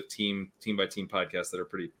series of team by team podcasts that are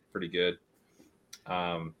pretty good.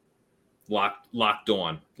 Locked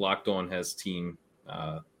On has team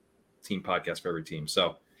podcast for every team.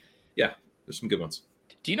 So yeah, there's some good ones.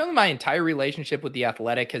 Do you know that my entire relationship with the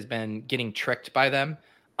Athletic has been getting tricked by them?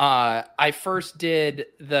 I first did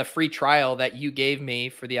the free trial that you gave me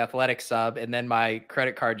for the Athletic sub, and then my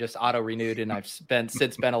credit card just auto renewed, and I've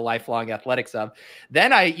since been a lifelong Athletic sub.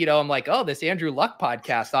 Then I'm like, oh, this Andrew Luck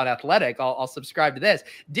podcast on Athletic, I'll subscribe to this.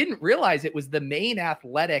 Didn't realize it was the main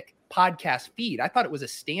Athletic podcast feed. I thought it was a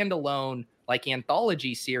standalone like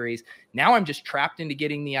anthology series. Now I'm just trapped into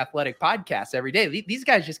getting the Athletic podcast every day. These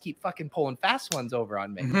guys just keep fucking pulling fast ones over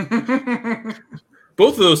on me.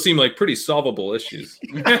 Both of those seem like pretty solvable issues.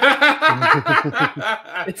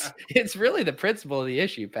 It's really the principle of the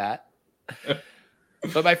issue, Pat.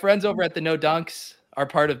 But my friends over at the No Dunks are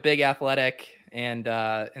part of Big Athletic, and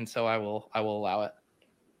so I will allow it.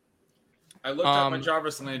 I looked at my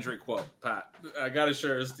Jarvis Landry quote, Pat. I got to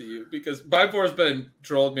share this to you because Bybor's been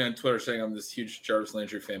trolling me on Twitter saying I'm this huge Jarvis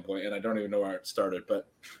Landry fanboy, and I don't even know where it started. But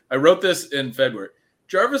I wrote this in February.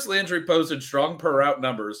 Jarvis Landry posted strong per route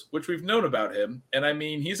numbers, which we've known about him. And I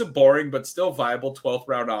mean, he's a boring but still viable 12th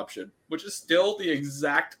round option, which is still the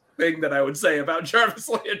exact thing that I would say about Jarvis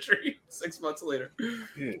Landry 6 months later.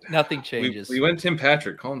 Dude, nothing changes. We went Tim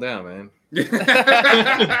Patrick. Calm down, man.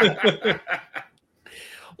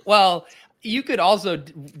 Well, you could also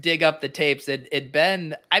dig up the tapes. It'd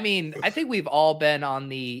been, I mean, I think we've all been on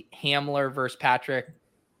the Hamler versus Patrick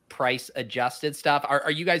price adjusted stuff.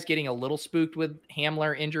 Are you guys getting a little spooked with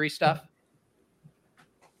Hamler injury stuff?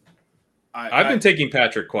 I've been taking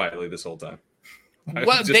Patrick quietly this whole time.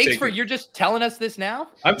 Well, you're just telling us this now.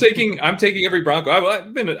 I'm taking every Bronco.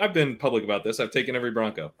 I've been public about this. I've taken every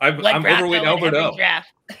Bronco. I'm overweight Alberto.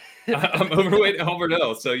 I'm overweight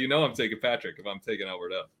Alberto, so I'm taking Patrick if I'm taking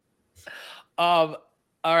Alberto. All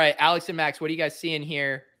right, Alex and Max, what are you guys seeing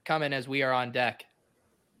here coming as we are on deck?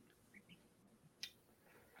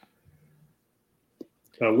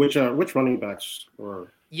 Which running backs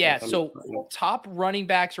or so top running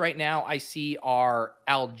backs right now I see are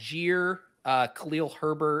Algier, Khalil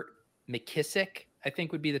Herbert, McKissick, I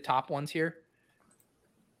think would be the top ones here.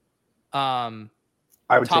 I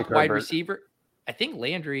would top take wide Herbert. receiver. I think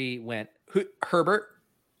Landry went Herbert.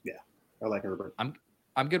 Yeah, I like Herbert.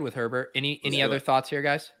 I'm good with Herbert. Any other thoughts here,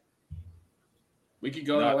 guys? We could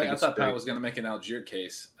go that way. I thought Pat was going to make an Algier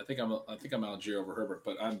case. I think I'm Algier over Herbert,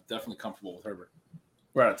 but I'm definitely comfortable with Herbert.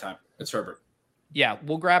 We're out of time. It's Herbert. Yeah,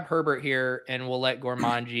 we'll grab Herbert here, and we'll let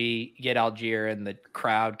Gormanji get Algier, and the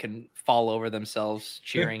crowd can fall over themselves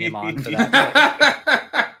cheering him on for that.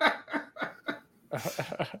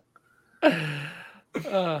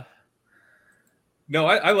 No,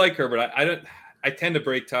 I like Herbert. I tend to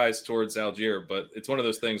break ties towards Algier, but it's one of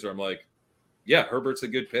those things where I'm like, yeah, Herbert's a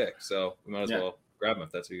good pick, so we might as well grab him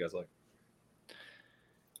if that's what you guys like.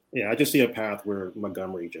 Yeah, I just see a path where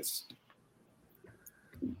Montgomery just,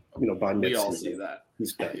 by we midseason, all see that.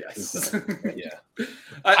 He's dead. Yes. Yeah.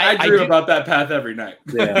 I dream about that path every night.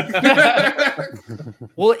 Yeah.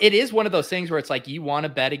 Well, it is one of those things where it's like you want to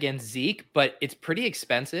bet against Zeke, but it's pretty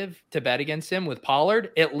expensive to bet against him with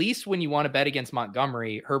Pollard. At least when you want to bet against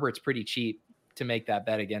Montgomery, Herbert's pretty cheap to make that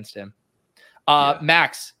bet against him.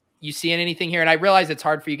 Max, you seeing anything here? And I realize it's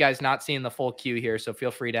hard for you guys not seeing the full queue here, so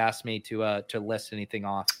feel free to ask me to list anything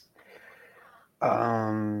off.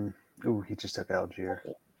 He just took Algier.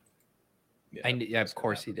 Yeah, of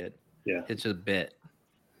course he did. Yeah, it's a bit.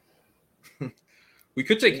 We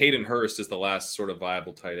could take Hayden Hurst as the last sort of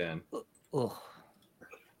viable tight end. Do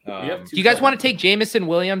you guys want to take Jamison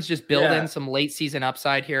Williams? Just build in some late season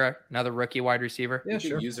upside here. Another rookie wide receiver. Yeah,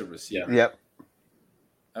 sure. Use a receiver. Yep.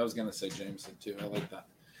 I was gonna say Jameson too. I like that.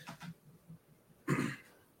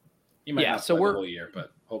 He might not so play we're the whole year,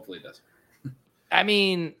 but hopefully he does. I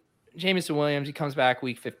mean, Jamison Williams, he comes back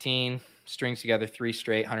week 15, strings together 3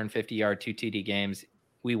 straight 150-yard 2 TD games.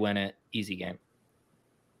 We win it. Easy game.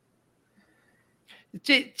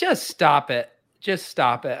 Just stop it. Just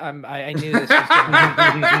stop it. I knew this was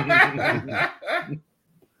going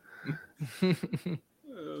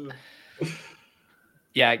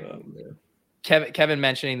to Kevin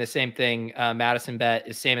mentioning the same thing. Madison bet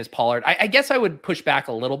is same as Pollard. I guess I would push back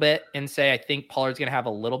a little bit and say I think Pollard's going to have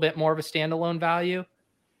a little bit more of a standalone value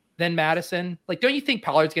than Madison. Like, don't you think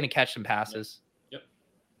Pollard's going to catch some passes? Yep.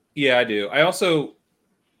 Yeah, I do. I also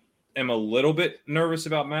am a little bit nervous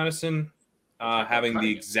about Madison having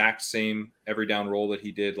the exact same every down role that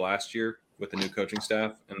he did last year with the new coaching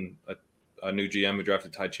staff and a new GM who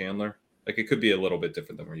drafted Ty Chandler. Like, it could be a little bit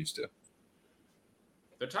different than we're used to.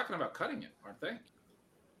 They're talking about cutting it, aren't they?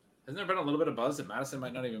 Hasn't there been a little bit of buzz that Madison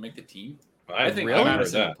might not even make the team? I think really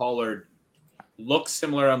Madison and Pollard look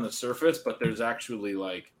similar on the surface, but there's actually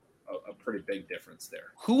like a pretty big difference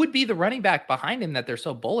there. Who would be the running back behind him that they're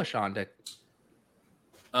so bullish on?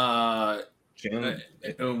 Kene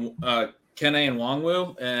and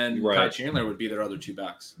Nwangwu and Kai Chandler would be their other two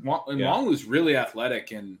backs. Nwangwu's really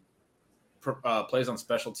athletic and plays on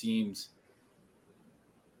special teams.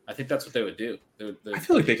 I think that's what they would do. I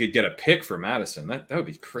feel like they could get a pick for Madison. That would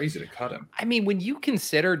be crazy to cut him. I mean, when you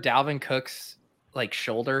consider Dalvin Cook's like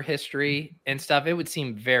shoulder history and stuff, it would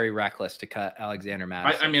seem very reckless to cut Alexander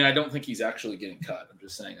Madison. I mean, I don't think he's actually getting cut. I'm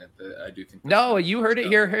just saying that I do think. No, you heard it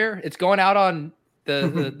here. It's going out on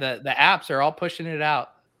the apps are all pushing it out.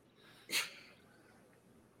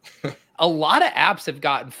 A lot of apps have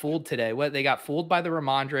gotten fooled today. What they got fooled by the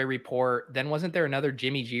Ramondre report. Then wasn't there another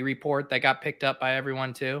Jimmy G report that got picked up by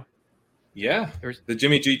everyone too? Yeah, there's the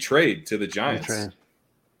Jimmy G trade to the Giants. That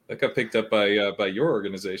got picked up by your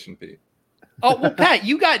organization, Pete. Oh well, Pat,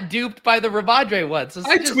 you got duped by the Ramondre ones.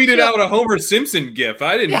 I tweeted out a Homer Simpson gif.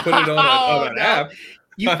 I didn't put it on an app.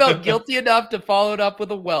 You felt guilty enough to follow it up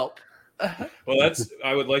with a whelp. Well,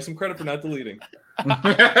 I would like some credit for not deleting.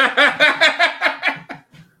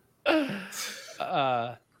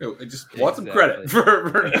 I just want some credit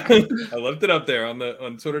for I left it up there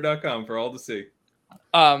on Twitter.com for all to see.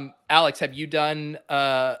 Alex, have you done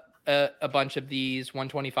a bunch of these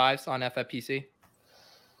 125s on FFPC?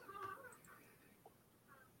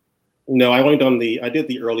 No, I did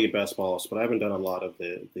the early best balls, but I haven't done a lot of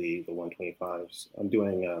the 125s. I'm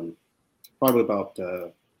doing probably about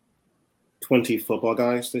 20 football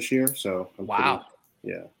guys this year. So I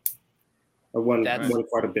won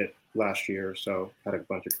quite a bit last year, so had a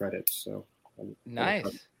bunch of credits. So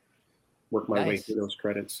nice. Work my way through those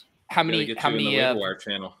credits. How many? In the Wire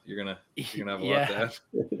channel? You're gonna have a lot to add.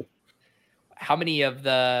 How many of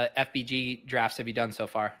the FBG drafts have you done so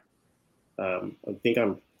far? I think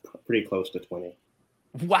I'm pretty close to 20.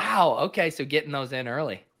 Wow. Okay, so getting those in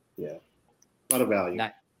early. Yeah, a lot of value.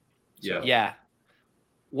 Yeah.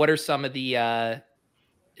 What are some of the?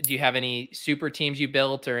 Do you have any super teams you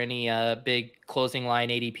built or any big closing line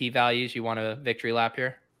ADP values you want a victory lap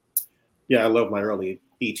here? Yeah, I love my early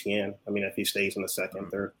ETN. I mean, if he stays in the second,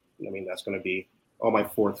 third, I mean, that's going to be all my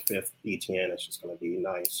fourth, fifth ETN. It's just going to be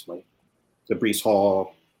nice. Like the Breece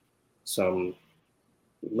Hall, some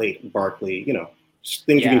late Barkley,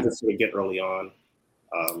 things you can just sort of get early on.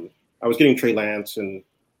 I was getting Trey Lance in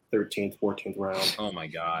 13th, 14th round. Oh my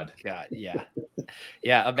God. Yeah.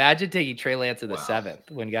 Yeah. Imagine taking Trey Lance in the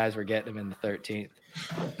 7th when guys were getting him in the 13th.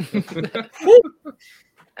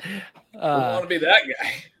 I want to be that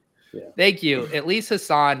guy. Yeah. Thank you. At least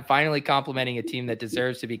Hassan finally complimenting a team that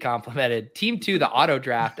deserves to be complimented. Team 2, the auto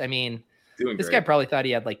draft. I mean, this guy probably thought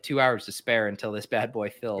he had like 2 hours to spare until this bad boy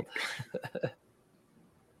filled.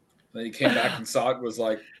 Then he came back and saw it, was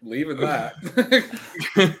like, leaving that.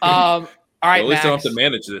 All right, at least Max. I don't have to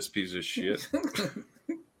manage this piece of shit.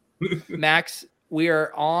 Max, we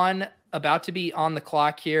are about to be on the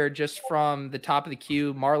clock here just from the top of the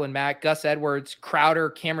queue. Marlon Mack, Gus Edwards, Crowder,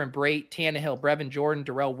 Cameron Brate, Tannehill, Brevin Jordan,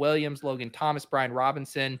 Darrell Williams, Logan Thomas, Brian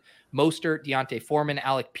Robinson, Mostert, Deontay Foreman,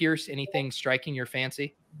 Alec Pierce. Anything striking your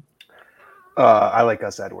fancy? I like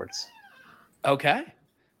Gus Edwards. Okay.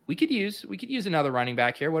 We could use another running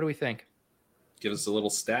back here. What do we think? Give us a little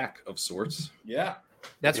stack of sorts. Yeah.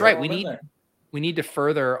 That's right. We need to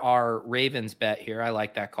further our Ravens bet here. I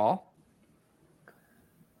like that call.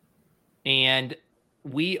 And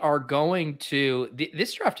we are going to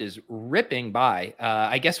this draft is ripping by.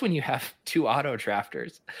 I guess when you have 2 auto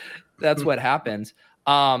drafters, that's what happens.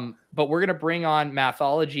 But we're going to bring on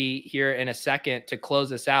Mathology here in a second to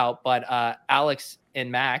close us out. But Alex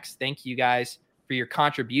and Max, thank you guys for your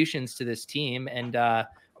contributions to this team. And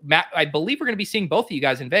Matt, I believe we're going to be seeing both of you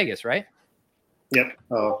guys in Vegas, right? Yep.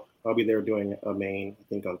 I'll be there doing a main, I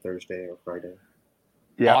think on Thursday or Friday.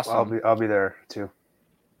 Yeah, awesome. I'll be there too.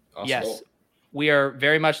 Awesome. Yes. We are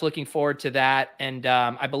very much looking forward to that. And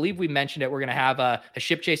I believe we mentioned it. We're going to have a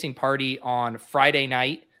ship chasing party on Friday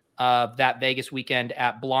night of that Vegas weekend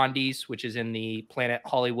at Blondie's, which is in the Planet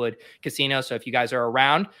Hollywood Casino. So if you guys are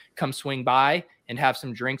around, come swing by and have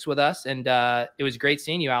some drinks with us. And it was great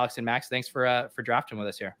seeing you, Alex and Max. Thanks for drafting with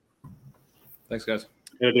us here. Thanks, guys.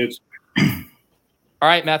 Yeah, dudes. All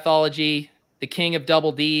right, Mathology, the king of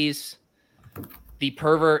double Ds, the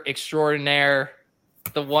pervert extraordinaire,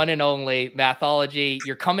 the one and only Mathology.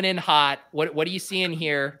 You're coming in hot. What are you seeing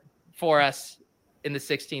here for us in the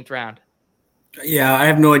 16th round? Yeah, I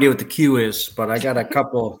have no idea what the queue is, but I got a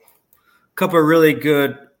couple really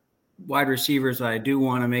good wide receivers that I do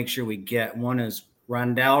want to make sure we get. One is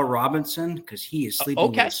Rondell Robinson because he is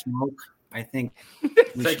sleeping with smoke. I think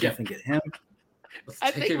we should definitely get him.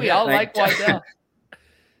 I think we all like Rondell.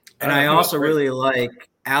 And I also really like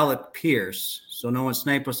Alec Pierce. So no one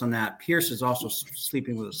snipe us on that. Pierce is also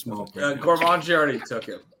sleeping with a smoke. Gormanji already took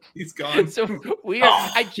him. He's gone. So we are.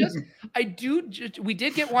 We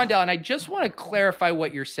did get Rondell, and I just want to clarify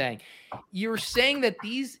what you're saying. You're saying that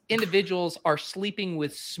these individuals are sleeping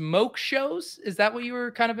with smoke shows. Is that what you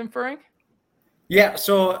were kind of inferring? Yeah.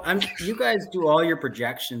 So you guys do all your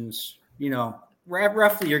projections. You know,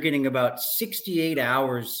 roughly you're getting about 68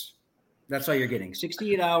 hours. That's all you're getting.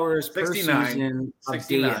 68 hours per season.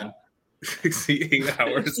 69. 68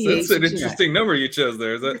 hours. That's an interesting number you chose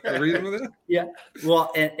there. Is that the reason for that? Yeah.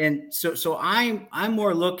 Well, and so I'm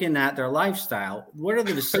more looking at their lifestyle. What are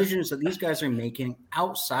the decisions that these guys are making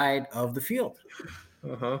outside of the field?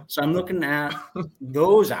 So I'm looking at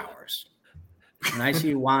those hours, and I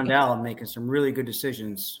see Wandell making some really good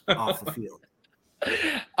decisions off the field.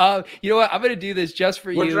 You know what? I'm going to do this just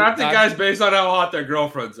for you. We're drafting guys based on how hot their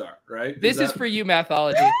girlfriends are, right? This is for you,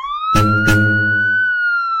 Mathology.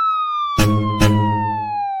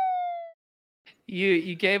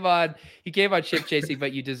 You came on ship chasing,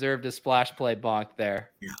 but you deserved a splash play bonk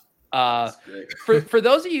there. Yeah. For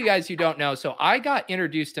those of you guys who don't know, so I got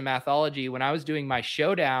introduced to Mathology when I was doing my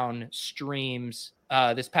Showdown streams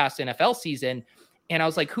this past NFL season. And I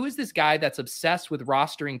was like, who is this guy that's obsessed with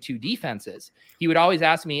rostering two defenses? He would always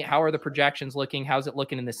ask me, how are the projections looking? How's it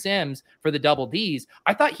looking in the Sims for the double Ds?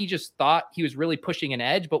 I thought he just thought he was really pushing an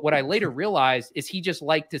edge. But what I later realized is he just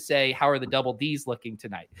liked to say, how are the double Ds looking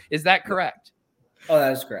tonight? Is that correct? Oh,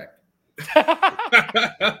 that is correct.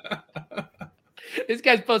 This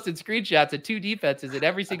guy's posted screenshots of two defenses in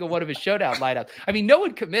every single one of his Showdown lineups. I mean, no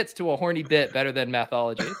one commits to a horny bit better than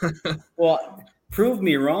Mathology. Well, prove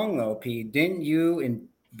me wrong, though, Pete. Didn't you and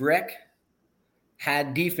Brick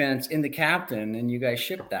had defense in the captain, and you guys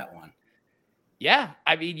shipped that one? Yeah,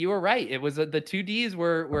 I mean, you were right. It was the two Ds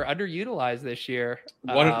were underutilized this year.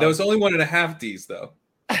 There was only 1.5 Ds, though.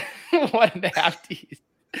 1.5 Ds.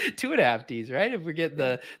 2.5 Ds, right? If we get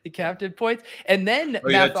the captain points. And then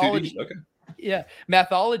Mathology. Okay. Yeah.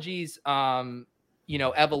 Mathology's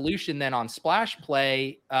evolution then on splash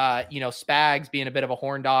play, Spags being a bit of a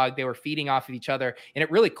horn dog, they were feeding off of each other. And it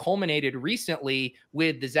really culminated recently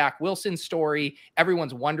with the Zach Wilson story.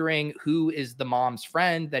 Everyone's wondering who is the mom's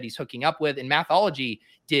friend that he's hooking up with. And Mathology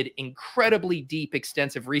did incredibly deep,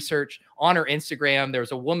 extensive research on her Instagram.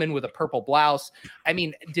 There's a woman with a purple blouse. I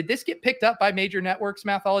mean, did this get picked up by major networks,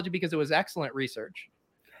 Mathology? Because it was excellent research.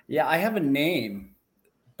 Yeah, I have a name,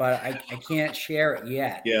 but I can't share it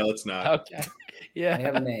yet. Yeah, let's not. Okay. Yeah. I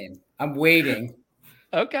have a name. I'm waiting.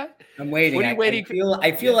 Okay. I'm waiting. What are you waiting for?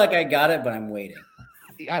 I feel like I got it, but I'm waiting.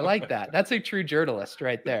 I like that. That's a true journalist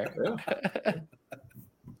right there.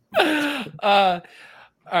 All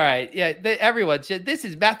right. Yeah. This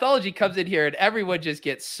is Mathology comes in here and everyone just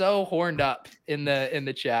gets so horned up in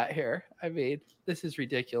the chat here. I mean, this is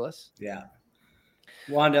ridiculous. Yeah.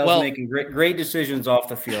 Wandell's making great decisions off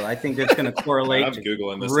the field. I think that's going to correlate I'm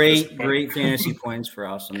Googling this great fantasy points for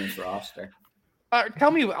us on this roster.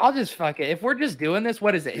 Tell me, I'll just fuck it. If we're just doing this,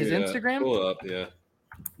 what is it? His Instagram? Pull it up, yeah.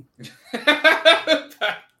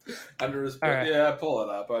 Under his right. Yeah, pull it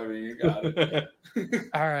up. I mean, you got it.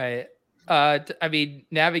 All right.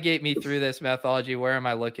 Navigate me through this Mathology. Where am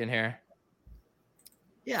I looking here?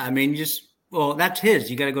 Yeah, I mean, that's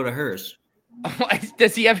his. You got to go to hers.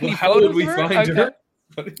 Does he have any how photos would we of her? find her?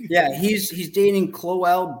 Yeah, he's dating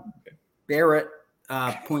Chloe Barrett.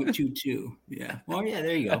 0.22. Yeah. Well, yeah,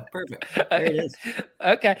 there you go. Perfect. There it is.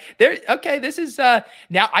 Okay. This is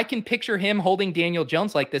now I can picture him holding Daniel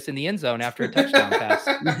Jones like this in the end zone after a touchdown pass.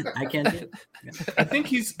 I can too. Yeah. I think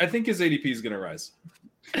his ADP is gonna rise.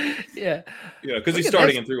 Yeah. Yeah, because he's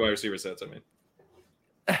starting in 3 wide receiver sets, I mean.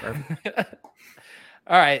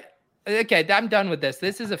 All right. Okay, I'm done with this.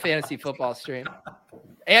 This is a fantasy football stream.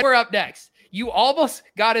 And we're up next. You almost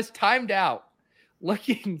got us timed out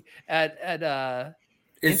looking at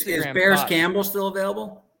Is Bears Campbell still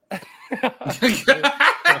available? All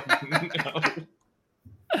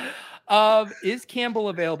Is Campbell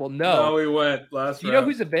available? No, he went last. You know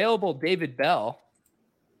who's available? David Bell.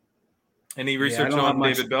 Any research on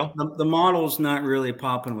David Bell? The model's not really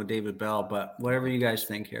popping with David Bell, but whatever you guys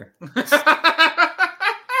think here.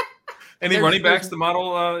 Any running backs? The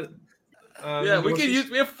model.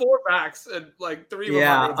 We have 4 backs and like 3.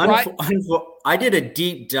 Yeah, I did a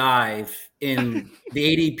deep dive in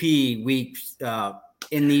the ADP week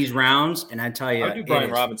in these rounds, and I tell you, I'll do Brian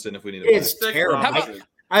Robinson if we need. It's terrible.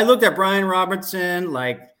 I looked at Brian Robinson,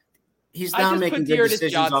 like he's not making good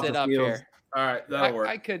decisions off the field. Here. All right, that'll work.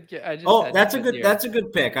 That's a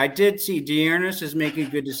good pick. I did see Dearness is making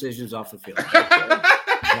good decisions off the field.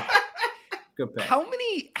 Good pick. How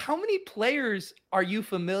many players are you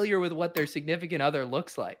familiar with what their significant other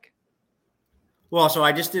looks like? Well, so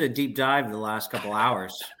I just did a deep dive the last couple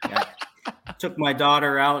hours. Yeah. Took my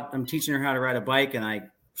daughter out. I'm teaching her how to ride a bike, and I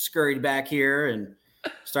scurried back here and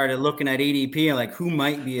started looking at ADP and like who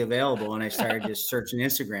might be available, and I started just searching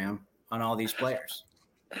Instagram on all these players.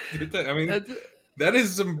 I mean, that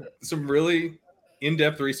is some really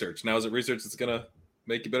in-depth research. Now, is it research that's going to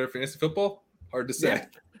make you better at fantasy football? Hard to say. Yeah.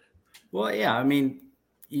 Well, yeah. I mean,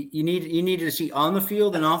 you need to see on the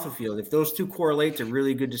field and off the field. If those two correlate to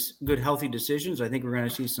really good, healthy decisions, I think we're going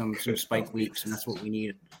to see some spike weeks, and that's what we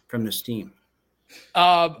need from this team.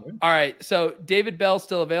 All right. So David Bell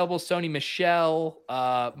still available. Sony Michel,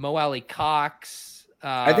 Mo Alley Cox.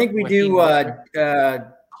 I think we do.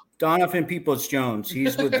 Donovan Peoples-Jones.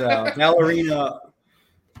 He's with Valerina.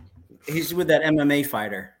 He's with that MMA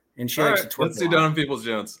fighter, and she likes to twerk. Let's do Donovan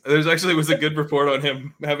Peoples-Jones. There's actually was a good report on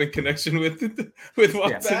him having connection with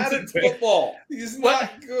Watson. Bad at football. He's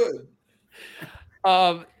not good.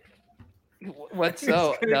 What's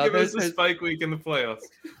so? No, give us a spike week in the playoffs.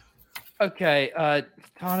 Okay,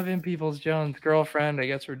 Donovan Peoples-Jones, girlfriend. I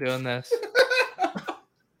guess we're doing this.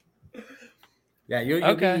 Yeah,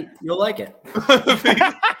 you'll like it.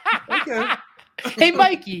 Okay. Hey,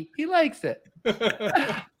 Mikey, he likes it. All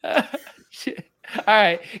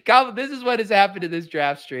right, Goblin, this is what has happened in this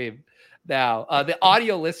draft stream. Now, the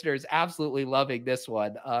audio listeners absolutely loving this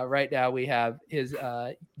one. Right now, we have his.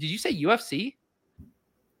 Did you say UFC?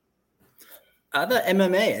 The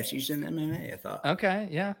MMA. She's in MMA. I thought. Okay,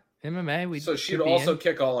 yeah, MMA. So she'd also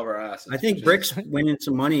kick all of our asses. I think Brick's winning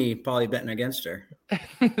some money, probably betting against her.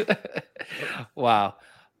 Wow.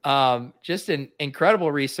 Just an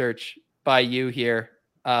incredible research by you here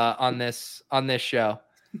on this show.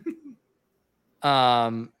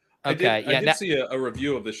 Okay. I did see a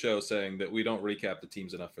review of the show saying that we don't recap the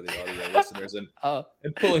teams enough for the audio listeners, and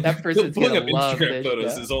pulling up Instagram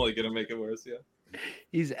photos is only going to make it worse. Yeah,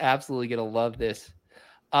 he's absolutely going to love this.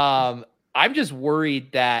 I'm just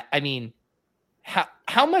worried that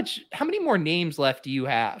how many more names left do you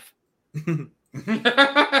have?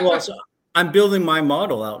 Well, so I'm building my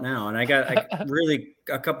model out now, and I got really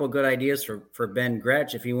a couple of good ideas for Ben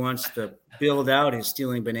Gretsch if he wants to build out his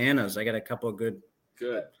stealing bananas. I got a couple of good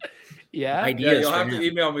ideas. Yeah, you'll have to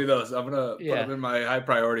email me those. I'm gonna put them in my high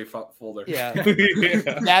priority folder. Yeah.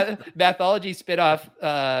 Mathology spinoff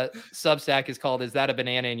Substack is called "Is That a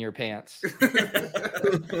Banana in Your Pants?"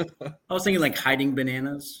 I was thinking like hiding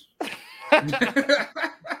bananas.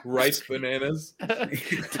 Rice bananas.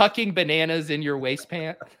 Tucking bananas in your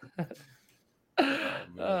waistband.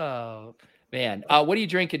 Oh man. What are you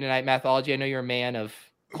drinking tonight, Mathology? I know you're a man of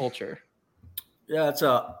culture. Yeah, it's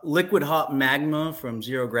a liquid hot magma from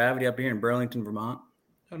Zero Gravity up here in Burlington, Vermont.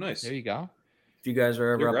 Oh, nice. There you go. If you guys are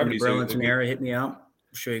ever up in the Burlington area, hit me out.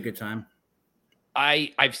 I'll show you a good time.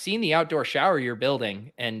 I've seen the outdoor shower you're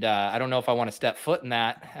building, and I don't know if I want to step foot in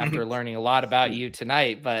that after learning a lot about you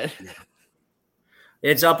tonight, but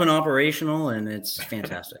it's up and operational, and it's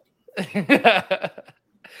fantastic.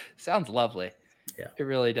 Sounds lovely. Yeah, it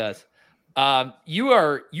really does. You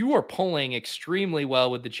are pulling extremely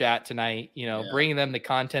well with the chat tonight. Bringing them the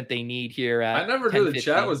content they need here. I never knew the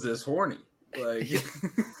chat was this horny. Like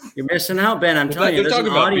you're missing out, Ben. I'm telling you, there's an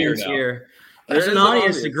audience here. There's an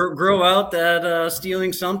audience to grow out that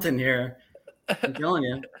stealing something here. I'm telling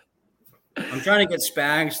you. I'm trying to get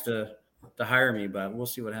Spags to hire me, but we'll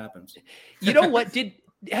see what happens. You know what?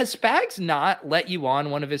 Has Spags not let you on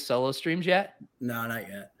one of his solo streams yet? No, not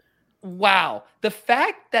yet. Wow. The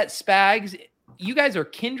fact that Spags, you guys are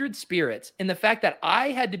kindred spirits, and the fact that I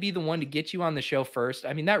had to be the one to get you on the show first,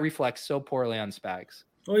 that reflects so poorly on Spags.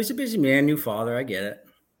 Well, he's a busy man, new father. I get it.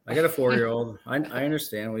 I got a 4-year-old. I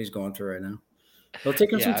understand what he's going through right now. It'll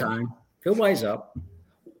take him some time. He'll wise up.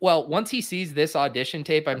 Well, once he sees this audition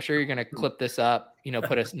tape, I'm sure you're going to clip this up,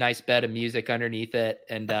 put a nice bed of music underneath it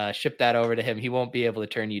and ship that over to him. He won't be able to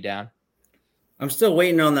turn you down. I'm still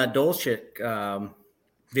waiting on that Dolchik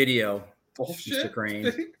video Bullshit. Mr.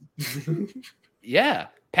 Crane. Yeah,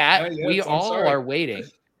 Pat, Yeah, we I'm all sorry. are waiting.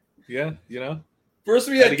 Yeah, you know. First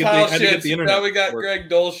we Had to had get Kyle the- had to get shit. the internet Now we got to work. Greg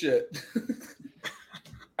Dulshit.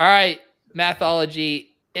 All right,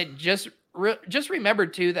 Mathology. It just remember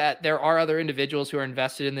too that there are other individuals who are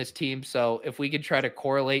invested in this team. So if we could try to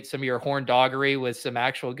correlate some of your horn doggery with some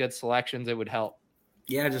actual good selections, it would help.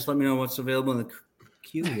 Yeah, just let me know what's available in the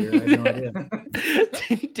queue here. I have no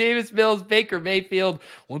idea. Davis Mills, Baker Mayfield,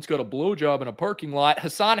 once got a blowjob in a parking lot.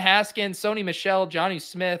 Hassan Haskins, Sony Michel, Johnny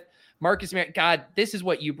Smith, Marcus Merritt. God, this is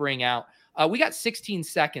what you bring out. We got 16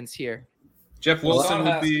 seconds here. Jeff Wilson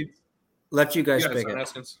would be. Let you guys Yeah, pick Hassan it.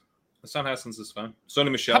 Haskins. Hassan Haskins is fine.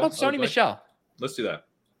 Sony Michel. How about Sony Michel? Let's do that.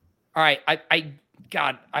 All right.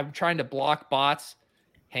 God, I'm trying to block bots.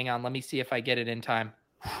 Hang on. Let me see if I get it in time.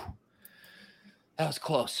 That was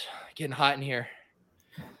close. Getting hot in here.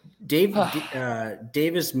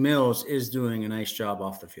 Davis Mills is doing a nice job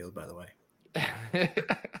off the field, by the way.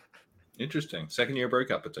 Interesting. Second year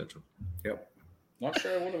breakout potential. Yep. Not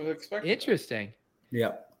sure I would have expected. Interesting.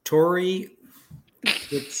 Yep. Tori,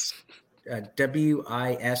 it's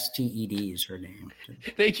Wisted is her name.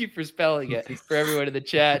 Thank you for spelling it. For everyone in the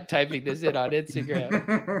chat, typing this in on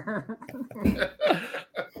Instagram.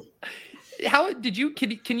 How did you?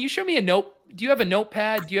 Can you show me a note? Do you have a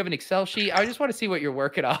notepad? Do you have an Excel sheet? I just want to see what you're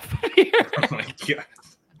working off here. Oh my god.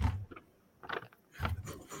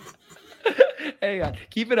 Hang on.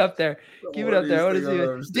 Keep it up there. Keep it up there. I want to see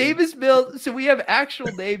it. Davis Mills. So we have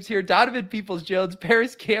actual names here. Donovan Peoples-Jones,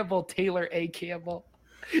 Paris Campbell, Taylor A. Campbell.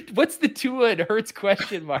 What's the Tua and Hurts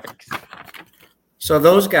question marks? So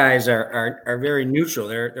those guys are very neutral.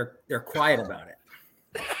 They're quiet about it.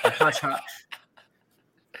 They're hush hush.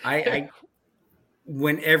 I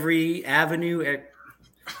when every avenue,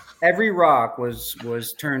 every rock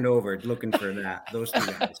was turned over looking for that. Those two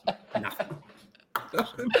guys, nothing.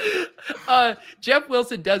 Jeff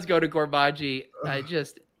Wilson does go to Gorbaji.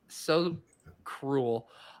 Just so cruel.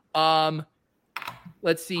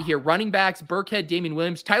 Let's see here. Running backs, Burkhead, Damian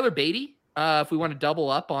Williams, Tyler Beatty. If we want to double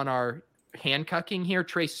up on our handcucking here,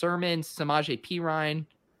 Trey Sermon, Samaje Perine,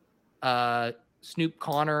 Snoop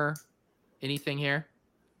Connor. Anything here?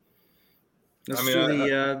 Let's do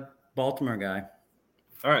the Baltimore guy.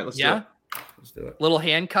 All right, let's do it. Let's do it. Little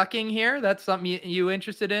handcucking here. That's something you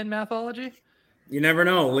interested in, Mathology? You never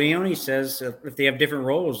know. Leone says if they have different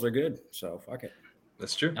roles, they're good. So fuck it.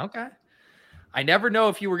 That's true. Okay. I never know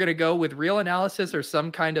if you were going to go with real analysis or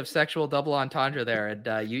some kind of sexual double entendre there.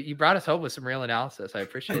 And you brought us home with some real analysis. I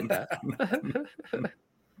appreciate that.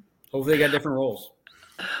 Hopefully they got different roles.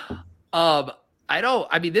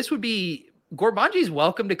 This would be Gorbaji's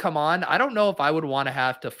welcome to come on. I don't know if I would want to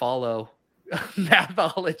have to follow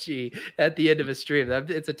Mathology at the end of a stream.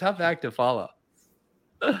 It's a tough act to follow.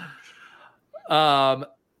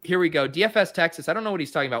 Here we go. DFS Texas. I don't know what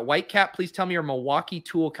he's talking about. Whitecap, please tell me you're a Milwaukee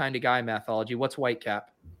Tool kind of guy, Mathology. What's Whitecap?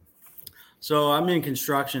 So I'm in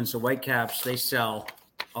construction. So Whitecaps, they sell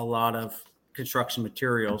a lot of construction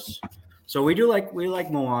materials. So we like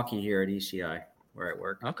Milwaukee here at ECI where I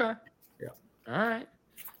work. Okay. Yeah. All right.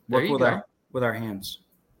 Work with our hands.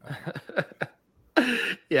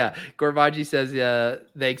 Yeah. Gorbaji says,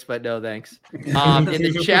 thanks, but no thanks. In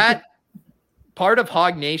the chat, part of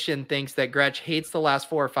Hog Nation thinks that Gretsch hates the last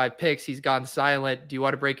 4 or 5 picks. He's gone silent. Do you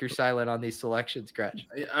want to break your silence on these selections, Gretsch?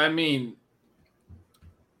 I mean,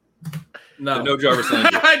 no. No Jarvis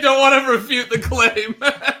Landry. I don't want to refute the claim.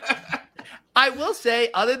 I will say,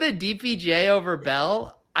 other than DPJ over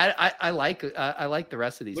Bell, I like the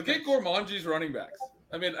rest of these. Look at Gormanji's running backs.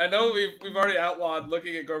 I mean, I know we've already outlawed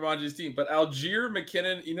looking at Gormanji's team, but Algier,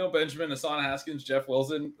 McKinnon, Eno Benjamin, Hassan Haskins, Jeff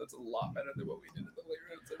Wilson, that's a lot better than what we did at the later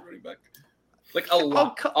rounds at running back. Like a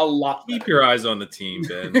lot. Keep your eyes on the team,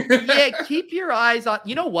 Ben. Yeah, keep your eyes on.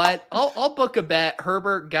 You know what? I'll book a bet.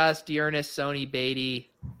 Herbert, Gus, Dearness, Sony,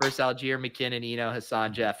 Beatty versus Algier, McKinnon, Eno,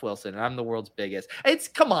 Hassan, Jeff Wilson. And I'm the world's biggest.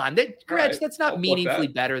 Come on, Gretsch, that's not meaningfully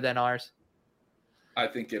better than ours. I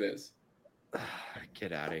think it is.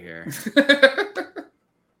 Get out of here.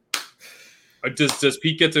 Does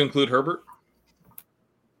Pete get to include Herbert?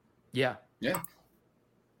 Yeah. Yeah.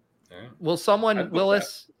 Will someone,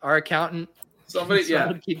 Willis, our accountant, somebody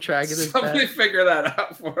keep track of this? Somebody figure that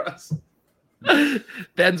out for us.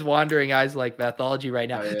 Ben's wandering eyes like Mathology right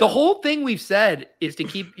now. Oh, yeah. The whole thing we've said is to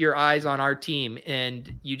keep your eyes on our team,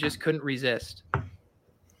 and you just couldn't resist.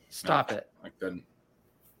 Stop it. I couldn't.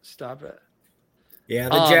 Stop it. Yeah,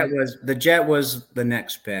 the Jet was the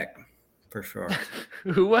next pick for sure.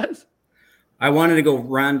 Who was? I wanted to go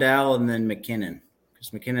Rondell and then McKinnon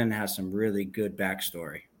because McKinnon has some really good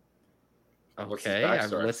backstory. Okay,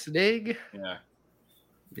 I'm listening. Yeah.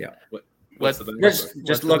 Yeah.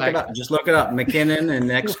 Just look it up. Just look it up. McKinnon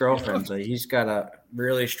and ex-girlfriends. He's got a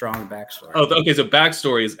really strong backstory. Oh, okay. So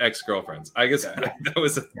backstory is ex-girlfriends. I guess that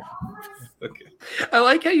was okay. I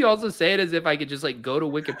like how you also say it as if I could just like go to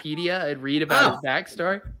Wikipedia and read about his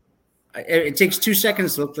backstory. It takes 2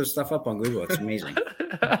 seconds to look this stuff up on Google. It's amazing.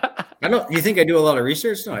 You think I do a lot of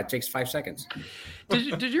research? No, it takes 5 seconds.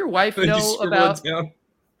 Did your wife know about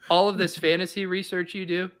all of this fantasy research you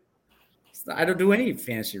do? I don't do any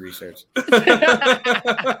fantasy research.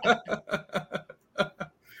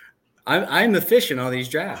 I'm the fish in all these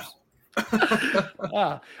drafts.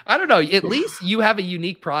 I don't know. At least you have a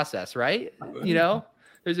unique process, right? You know,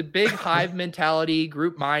 there's a big hive mentality,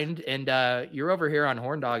 group mind, and you're over here on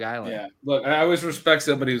Horn Dog Island. Yeah. Look, I always respect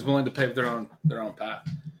somebody who's willing to pave their own path.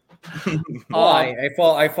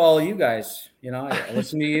 I follow you guys. You know, I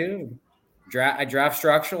listen to you. I draft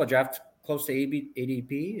structural. I draft close to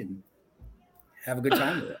ADP and have a good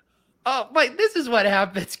time with it. Oh, Mike, this is what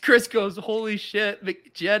happens. Chris goes, holy shit,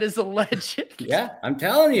 McJet is a legend. Yeah, I'm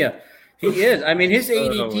telling you. He is. I mean, his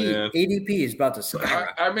ADP is about to sky.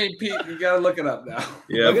 I mean, Pete, you got to look it up now.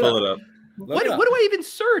 Yeah, pull it up. What do I even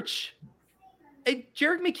search? A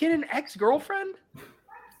Jerick McKinnon ex-girlfriend?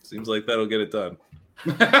 Seems like that'll get it done.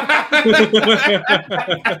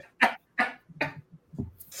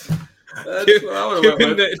 That's what I would have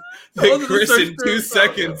that Chris in 2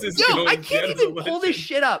 seconds is going. I can't even pull this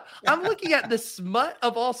shit up. I'm looking at the smut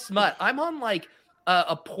of all smut. I'm on like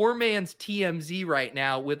a poor man's TMZ right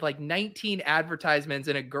now with like 19 advertisements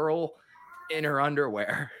and a girl in her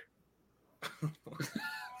underwear.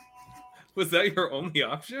 Was that your only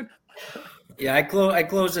option? Yeah, I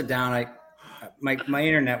closed it down. My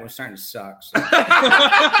internet was starting to suck. So.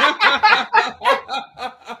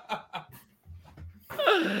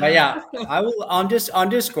 But yeah, I will on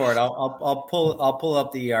Discord. I'll pull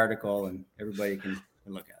up the article and everybody can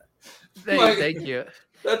look at it. Thank you.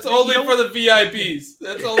 That's only for the VIPs.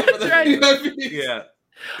 That's only for the VIPs. Yeah.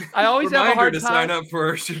 I always have a hard time to sign up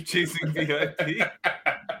for Ship Chasing VIP.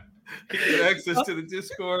 Get access to the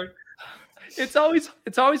Discord. It's always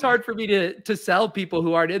hard for me to sell people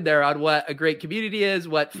who aren't in there on what a great community is,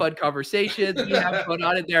 what fun conversations we have going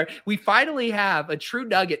on in there. We finally have a true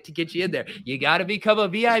nugget to get you in there. You got to become a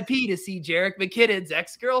VIP to see Jerick McKinnon's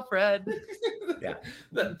ex-girlfriend. Yeah,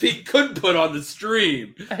 that Pete couldn't put on the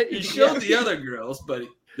stream. He showed the other girls, but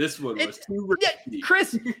this one was too risky.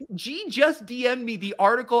 Chris, G just DM'd me the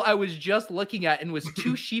article I was just looking at and was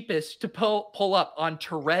too sheepish to pull up on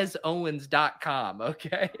TherezOwens.com.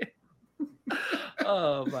 Okay.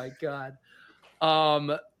 Oh my God.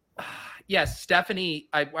 Yes, Stephanie,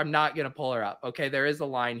 I'm not gonna pull her up. Okay, there is a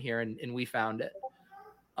line here and we found it.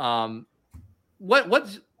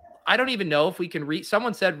 What's I don't even know if we can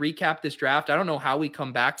someone said recap this draft. I don't know how we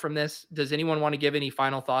come back from this. Does anyone want to give any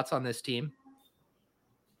final thoughts on this team?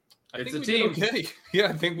 It's a team. Okay. Yeah,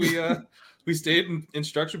 I think we stayed in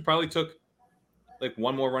structure, probably took like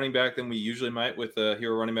one more running back than we usually might with a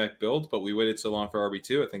hero running back build, but we waited so long for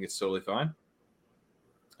RB2. I think it's totally fine.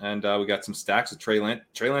 And we got some stacks with Trey Lance.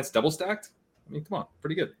 Trey Lance double stacked. I mean, come on,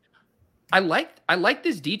 pretty good. I like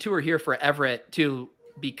this detour here for Everett too,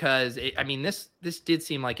 because this did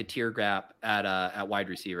seem like a tear gap at wide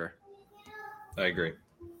receiver. I agree.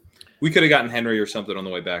 We could have gotten Henry or something on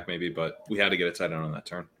the way back, maybe, but we had to get a tight end on that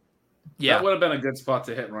turn. Yeah, that would have been a good spot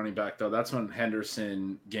to hit running back, though. That's when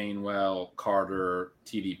Henderson, Gainwell, Carter,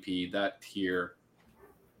 TDP, that tier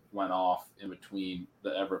went off in between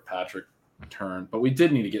the Everett Patrick turn. But we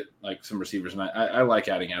did need to get like some receivers, and I like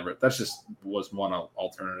adding Everett. That's just was one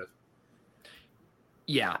alternative.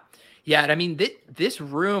 Yeah. Yeah, and I mean, this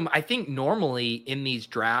room, I think normally in these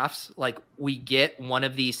drafts, like we get one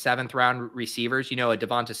of these 7th round receivers, you know, a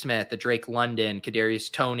Devonta Smith, a Drake London,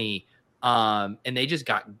 Kadarius Toney, and they just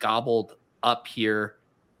got gobbled up here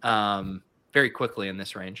very quickly in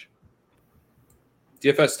this range.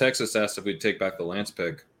 DFS Texas asked if we'd take back the Lance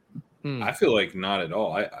pick. I feel like not at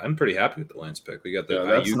all. I'm pretty happy with the Lance pick. We got the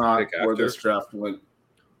that's not pick where this draft went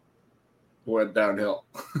downhill.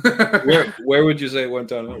 where would you say it went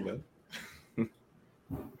downhill, man?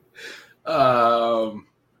 I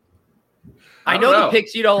know the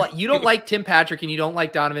picks you don't like Tim Patrick and you don't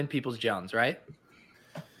like Donovan Peoples-Jones, right?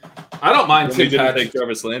 I don't mind Tim Patrick. Take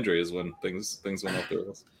Jarvis Landry is when things went off the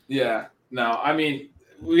rails. Yeah, no, I mean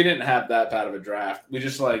we didn't have that bad of a draft. We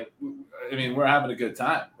just we're having a good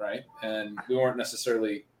time, right? And we weren't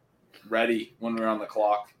necessarily ready when we were on the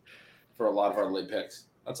clock for a lot of our late picks.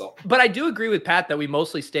 That's all. But I do agree with Pat that we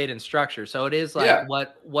mostly stayed in structure. So it is like,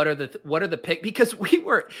 what are the pick? Because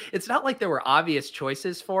it's not like there were obvious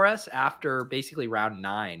choices for us after basically round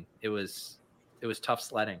 9. It was tough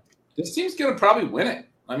sledding. This team's going to probably win it.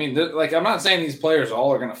 I mean, I'm not saying these players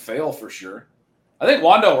all are going to fail for sure. I think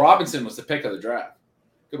Wan'Dale Robinson was the pick of the draft.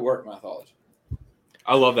 Good work, Mathology.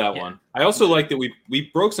 I love that one. I also like that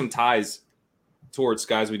we broke some ties towards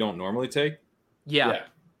guys we don't normally take. Yeah.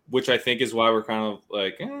 Which I think is why we're kind of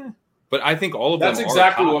like, But I think all of that's them. That's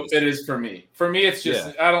exactly what it is for me. For me, it's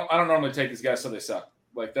just I don't normally take these guys so they suck.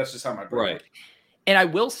 Like that's just how my brain works. And I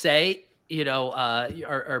will say,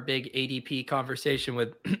 our big ADP conversation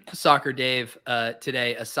with Soccer Dave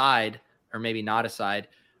today aside, or maybe not aside,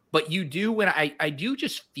 but you do when I do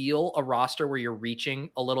just feel a roster where you're reaching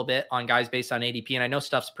a little bit on guys based on ADP. And I know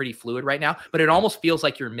stuff's pretty fluid right now, but it almost feels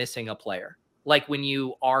like you're missing a player. Like when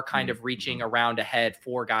you are kind of reaching around ahead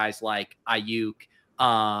for guys like Ayuk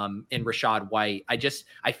and Rachaad White,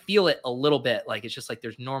 I feel it a little bit like it's just like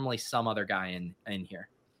there's normally some other guy in here.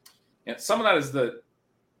 Yeah, some of that is the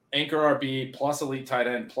anchor RB plus elite tight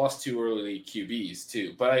end plus 2 early QBs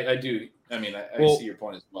too. But I see your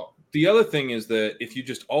point as well. The other thing is that if you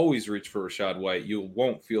just always reach for Rachaad White, you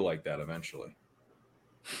won't feel like that eventually.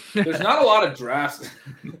 There's not a lot of drafts.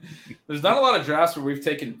 There's not a lot of drafts where we've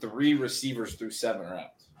taken 3 receivers through 7 rounds.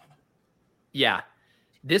 Yeah.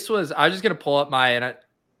 I was just going to pull up my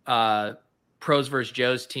Pros vs.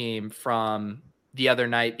 Joe's team from the other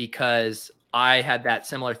night because I had that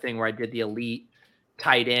similar thing where I did the elite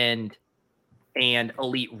tight end and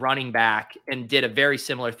elite running back and did a very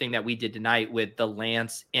similar thing that we did tonight with the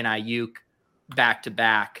Lance and Ayuk back to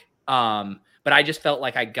back. But I just felt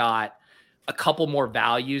like I got a couple more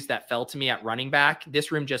values that fell to me at running back.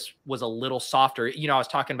 This room just was a little softer. I was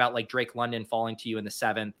talking about like Drake London falling to you in the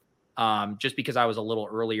 7th. Just because I was a little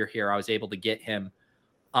earlier here, I was able to get him.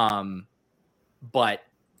 But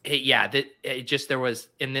there was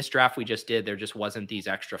in this draft we just did, there just wasn't these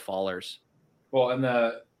extra fallers. Well, and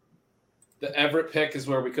the Everett pick is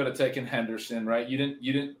where we could have taken Henderson, right?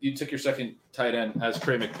 You took your second tight end as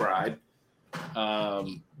Trey McBride.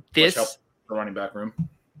 Which helped the running back room.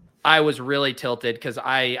 I was really tilted because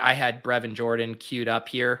I had Brevin Jordan queued up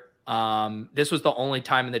here. This was the only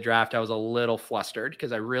time in the draft I was a little flustered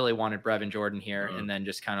because I really wanted Brevin Jordan here, and then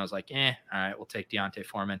just kind of was like, all right, we'll take Deontay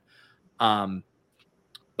Foreman.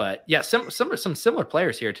 But yeah, some similar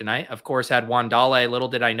players here tonight. Of course, had Wan'Dale. Little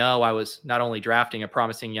did I know I was not only drafting a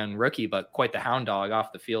promising young rookie, but quite the hound dog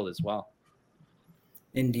off the field as well.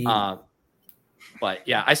 Indeed. But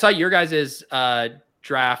yeah, I saw your guys'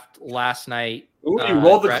 draft last night. Ooh, you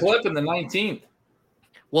rolled the clip in the 19th.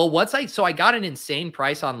 Well, so I got an insane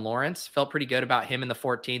price on Lawrence, felt pretty good about him in the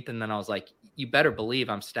 14th. And then I was like, you better believe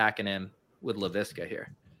I'm stacking him with LaVisca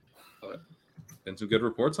here. Been some good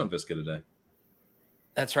reports on Visca today.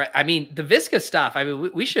 That's right. I mean, the Visca stuff,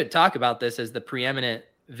 we should talk about this as the preeminent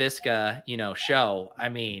Visca, show. I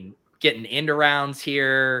mean, getting end arounds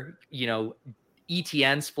here,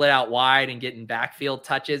 ETN split out wide and getting backfield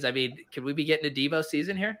touches. I mean, could we be getting a Devo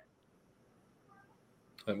season here?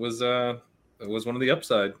 It was one of the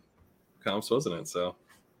upside comps, wasn't it? So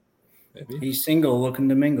maybe he's single, looking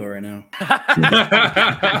to mingle right now.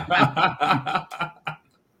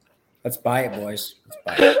 Let's buy it, boys. Let's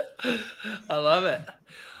buy it. I love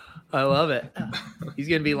it. He's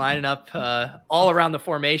going to be lining up all around the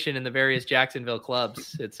formation in the various Jacksonville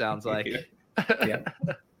clubs, it sounds like. Yeah.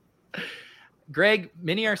 Greg,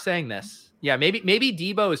 many are saying this. Yeah, maybe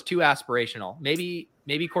Debo is too aspirational. Maybe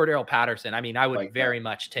Cordero Patterson. I mean, I would very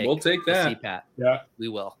much take. We'll take that. CPAT. Yeah, we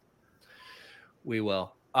will.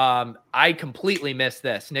 I completely missed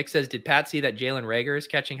this. Nick says, "Did Pat see that Jalen Reagor is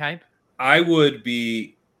catching hype?" I would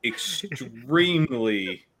be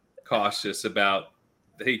extremely cautious about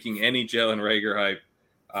taking any Jalen Reagor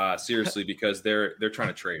hype seriously because they're trying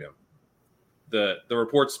to trade him. The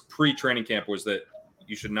reports pre-training camp was that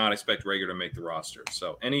you should not expect Reagor to make the roster.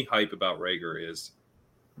 So any hype about Reagor is,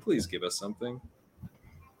 please give us something.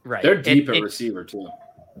 Right. They're deep at receiver too.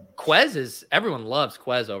 Everyone loves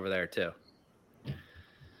Quez over there too.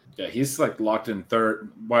 Yeah, he's like locked in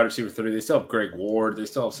third, wide receiver 30. They still have Greg Ward. They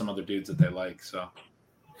still have some other dudes that they like. So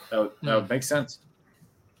that would make sense.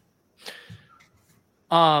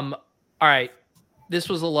 All right. This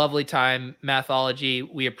was a lovely time, Mathology.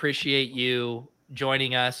 We appreciate you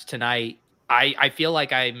joining us tonight. I feel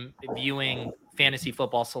like I'm viewing fantasy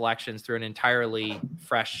football selections through an entirely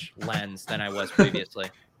fresh lens than I was previously.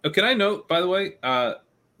 Can I note, by the way,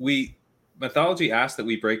 Mathology asked that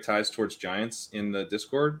we break ties towards Giants in the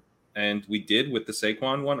Discord, and we did with the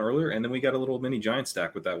Saquon one earlier, and then we got a little mini Giant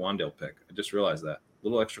stack with that Wan'Dale pick. I just realized that. A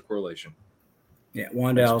little extra correlation. Yeah,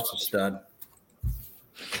 Wan'Dale's a stud.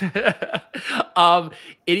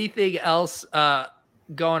 Anything else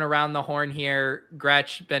going around the horn here?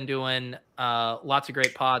 Gretch been doing lots of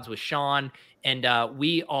great pods with Sean, and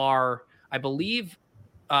we are, I believe,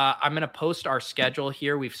 I'm going to post our schedule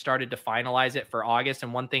here. We've started to finalize it for August.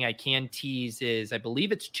 And one thing I can tease is I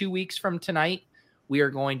believe it's 2 weeks from tonight. We are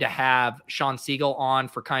going to have Sean Siegel on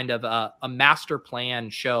for kind of a master plan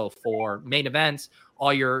show for main events,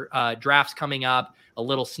 all your drafts coming up, a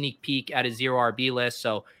little sneak peek at a zero RB list.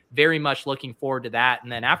 So very much looking forward to that.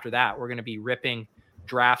 And then after that, we're going to be ripping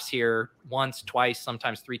drafts here once, twice,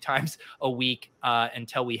 sometimes 3 times a week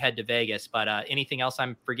until we head to Vegas. But anything else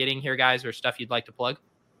I'm forgetting here, guys, or stuff you'd like to plug?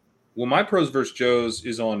 Well, my Pros vs. Joe's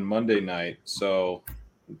is on Monday night. So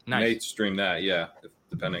nice. Nate stream that. Yeah.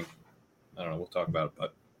 Depending. I don't know. We'll talk about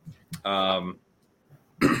it, but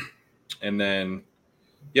and then,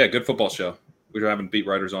 yeah, good football show. We're having beat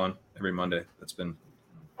writers on every Monday. That's been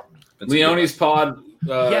Leone's pod.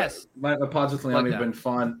 Yes, my pods with Leone have been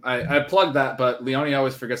fun. I plugged that, but Leone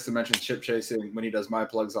always forgets to mention chip chasing when he does my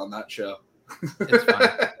plugs on that show. It's fun.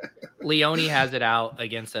 Leone has it out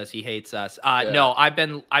against us. He hates us. No, I've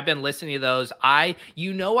been listening to those. I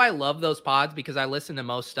love those pods because I listen to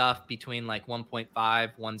most stuff between like 1.5,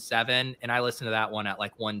 1.7, and I listen to that one at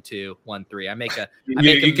like 1.2, 1.3. I make a you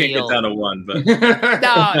can't get down to 1, but no.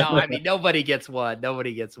 I mean, nobody gets one.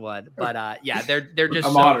 But yeah, they're just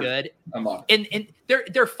I'm so honored. good. I'm on. And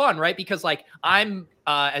they're fun, right? Because like I'm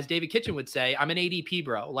as David Kitchen would say, I'm an ADP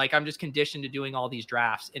bro. Like I'm just conditioned to doing all these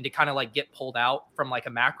drafts and to kind of like get pulled out from like a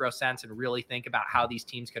macro sense and really think about how these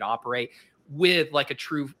teams could operate with like a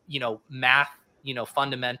true, math,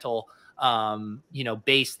 fundamental,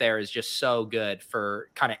 base there is just so good for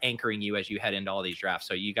kind of anchoring you as you head into all these drafts.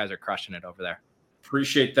 So you guys are crushing it over there.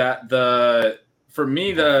 Appreciate that. For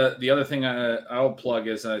me, the other thing I'll plug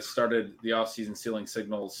is I started the off-season Stealing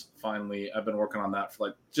Signals. Finally, I've been working on that for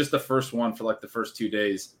like just the first one for like the first 2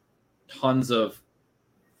 days. Tons of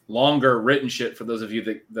longer written shit for those of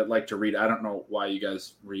you that like to read. I don't know why you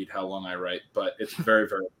guys read how long I write, but it's very,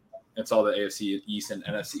 very. It's all the AFC East and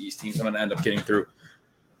NFC East teams. I'm going to end up getting through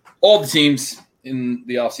all the teams in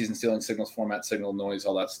the off-season Stealing Signals format, signal noise,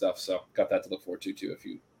 all that stuff. So got that to look forward to too if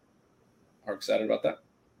you are excited about that.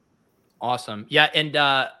 Awesome. Yeah. And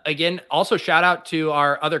again, also shout out to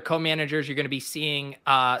our other co-managers. You're going to be seeing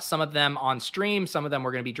some of them on stream. Some of them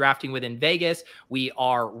we're going to be drafting with in Vegas. We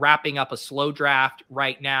are wrapping up a slow draft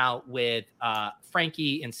right now with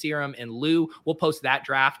Frankie and Serum and Lou. We'll post that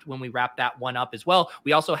draft when we wrap that one up as well.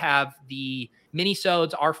 We also have the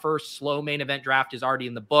minisodes. Our first slow main event draft is already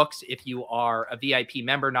in the books. If you are a VIP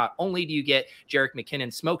member, not only do you get Jerick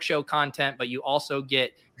McKinnon Smoke Show content, but you also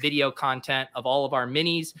get video content of all of our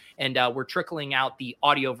minis. And we're trickling out the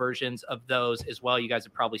audio versions of those as well. You guys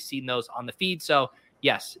have probably seen those on the feed. So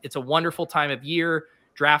yes, it's a wonderful time of year,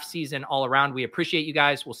 draft season all around. We appreciate you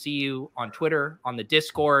guys. We'll see you on Twitter, on the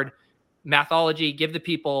Discord. Mathology, give the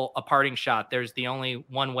people a parting shot. There's the only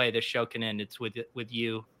one way this show can end. It's with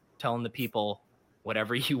you telling the people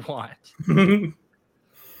whatever you want.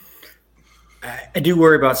 I do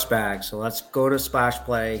worry about Spags, so let's go to Splash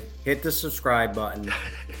Play, hit the subscribe button.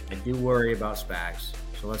 I do worry about Spags,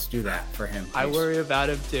 so let's do that for him. Please. I worry about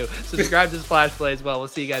him too. Subscribe to Splash Play as well. We'll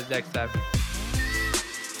see you guys next time.